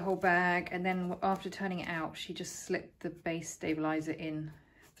created the whole bag, and then after turning it out, she just slipped the base stabilizer in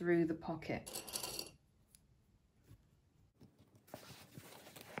through the pocket.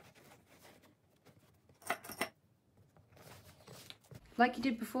 Like you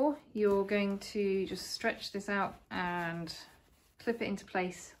did before, you're going to just stretch this out and clip it into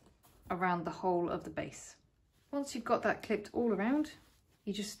place around the whole of the base. Once you've got that clipped all around,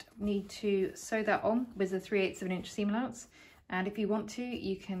 you just need to sew that on with a 3/8 of an inch seam allowance, and if you want to,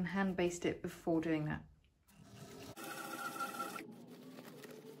 you can hand baste it before doing that.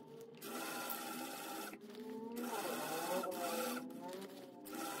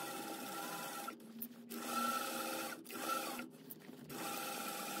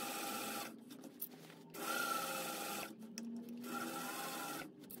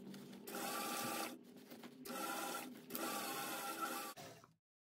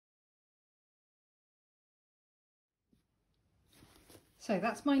 So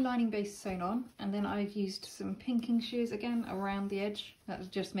that's my lining base sewn on, and then I've used some pinking shears again around the edge. That'll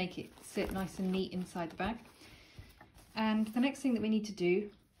just make it sit nice and neat inside the bag. And the next thing that we need to do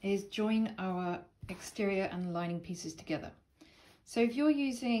is join our exterior and lining pieces together. So if you're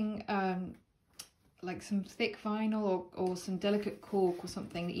using like some thick vinyl or some delicate cork or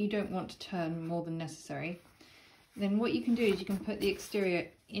something that you don't want to turn more than necessary, then what you can do is you can put the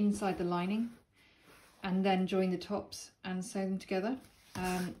exterior inside the lining and then join the tops and sew them together.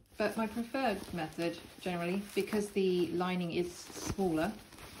 But my preferred method generally, because the lining is smaller,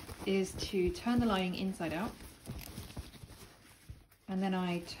 is to turn the lining inside out, and then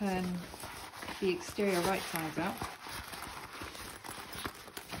I turn the exterior right sides out,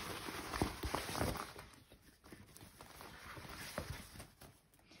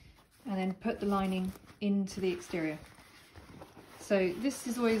 and then put the lining into the exterior. So this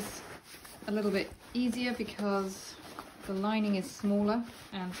is always a little bit easier because the lining is smaller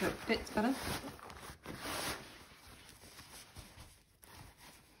and so it fits better.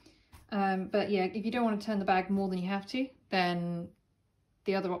 But yeah, if you don't want to turn the bag more than you have to, then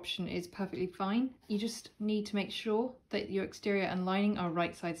the other option is perfectly fine. You just need to make sure that your exterior and lining are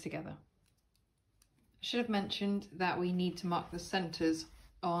right sides together. I should have mentioned that we need to mark the centres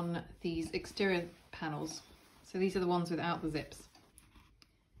on these exterior panels. So these are the ones without the zips.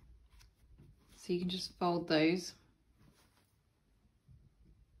 So you can just fold those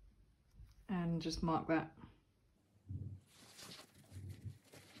and just mark that.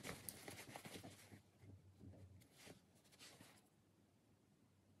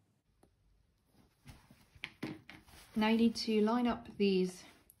 Now you need to line up these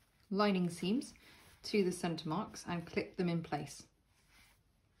lining seams to the centre marks and clip them in place.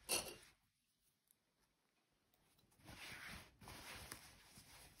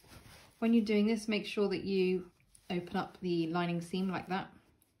 When you're doing this, make sure that you open up the lining seam like that,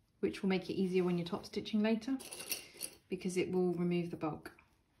 which will make it easier when you're top stitching later, because it will remove the bulk.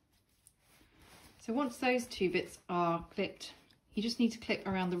 So once those two bits are clipped, you just need to clip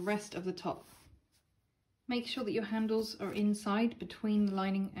around the rest of the top. Make sure that your handles are inside between the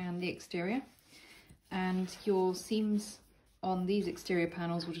lining and the exterior, and your seams on these exterior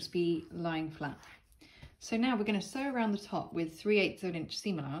panels will just be lying flat. So now we're going to sew around the top with 3/8 of an inch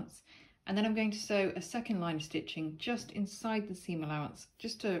seam allowance, and then I'm going to sew a second line of stitching just inside the seam allowance,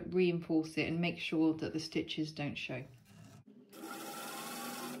 just to reinforce it and make sure that the stitches don't show.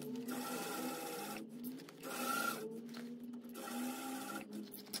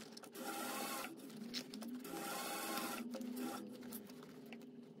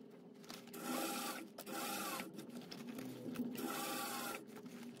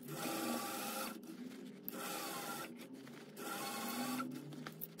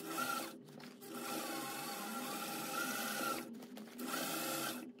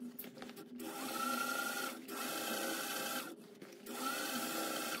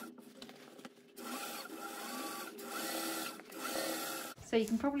 So you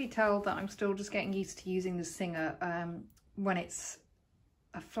can probably tell that I'm still just getting used to using the Singer. When it's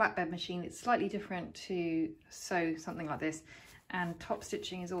a flatbed machine, it's slightly different to sew something like this, and top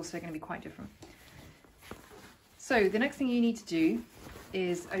stitching is also going to be quite different. So the next thing you need to do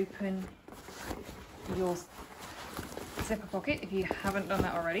is open your zipper pocket if you haven't done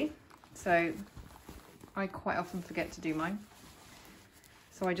that already. So I quite often forget to do mine.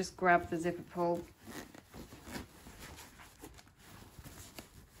 So I just grab the zipper pull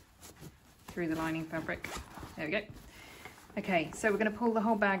through the lining fabric. There we go. Okay, so we're going to pull the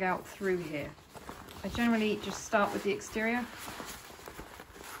whole bag out through here. I generally just start with the exterior,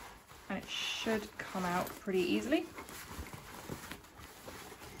 and it should come out pretty easily.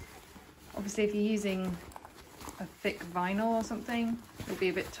 Obviously, if you're using a thick vinyl or something, it'll be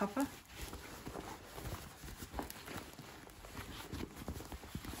a bit tougher.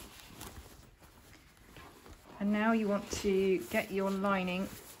 And now you want to get your lining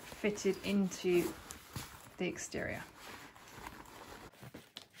fitted into the exterior.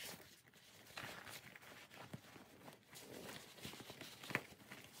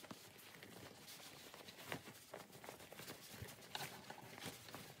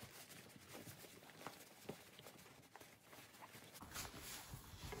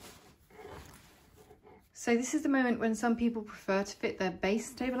 So this is the moment when some people prefer to fit their base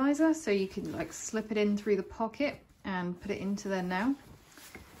stabilizer, so you can like slip it in through the pocket and put it into there now.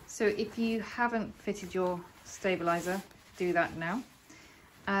 So if you haven't fitted your stabilizer, do that now.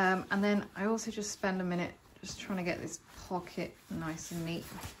 And then I also just spend a minute just trying to get this pocket nice and neat.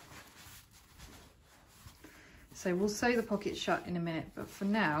 So we'll sew the pocket shut in a minute, but for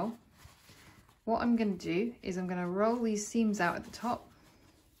now, what I'm going to do is I'm going to roll these seams out at the top.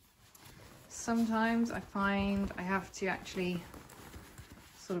 Sometimes I find I have to actually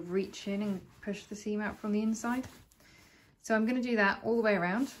sort of reach in and push the seam out from the inside. So I'm going to do that all the way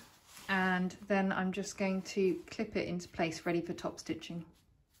around, and then I'm just going to clip it into place ready for top stitching.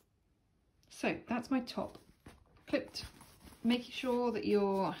 So that's my top clipped, making sure that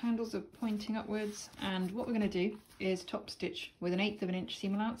your handles are pointing upwards, and what we're going to do is top stitch with 1/8 of an inch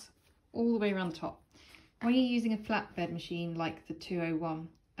seam allowance all the way around the top. When you're using a flatbed machine like the 201,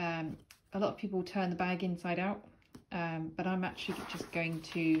 a lot of people turn the bag inside out, but I'm actually just going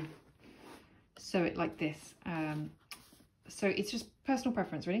to sew it like this. So it's just personal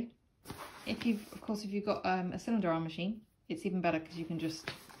preference, really. If you've got a cylinder arm machine, it's even better because you can just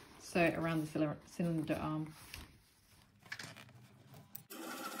sew it around the cylinder arm.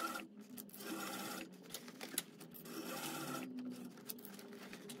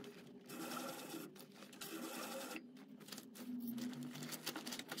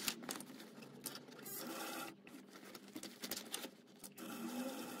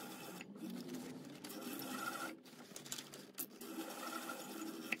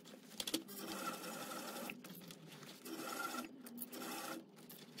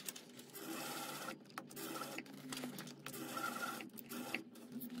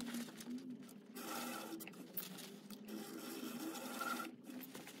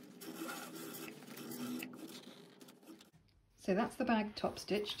 So that's the bag top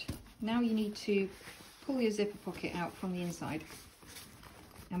stitched. Now you need to pull your zipper pocket out from the inside,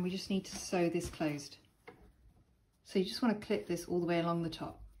 and we just need to sew this closed. So you just want to clip this all the way along the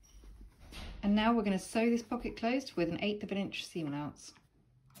top. And now we're going to sew this pocket closed with 1/8 of an inch seam allowance.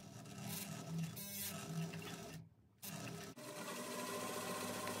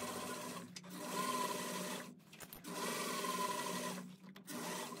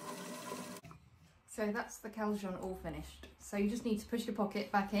 So that's the Kelzjon all finished. So you just need to push your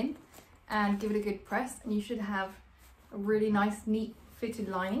pocket back in and give it a good press, and you should have a really nice, neat fitted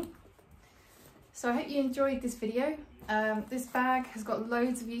lining. So I hope you enjoyed this video. This bag has got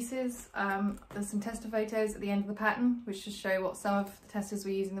loads of uses. There's some tester photos at the end of the pattern which just show what some of the testers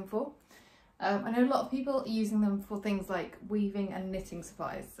were using them for. I know a lot of people are using them for things like weaving and knitting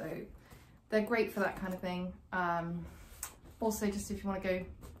supplies, so they're great for that kind of thing. Also, just if you want to go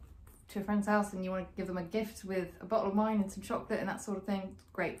to a friend's house and you want to give them a gift with a bottle of wine and some chocolate and that sort of thing,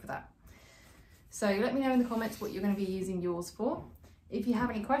 great for that. So let me know in the comments what you're going to be using yours for. If you have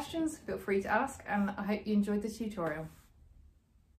any questions, feel free to ask, and I hope you enjoyed this tutorial.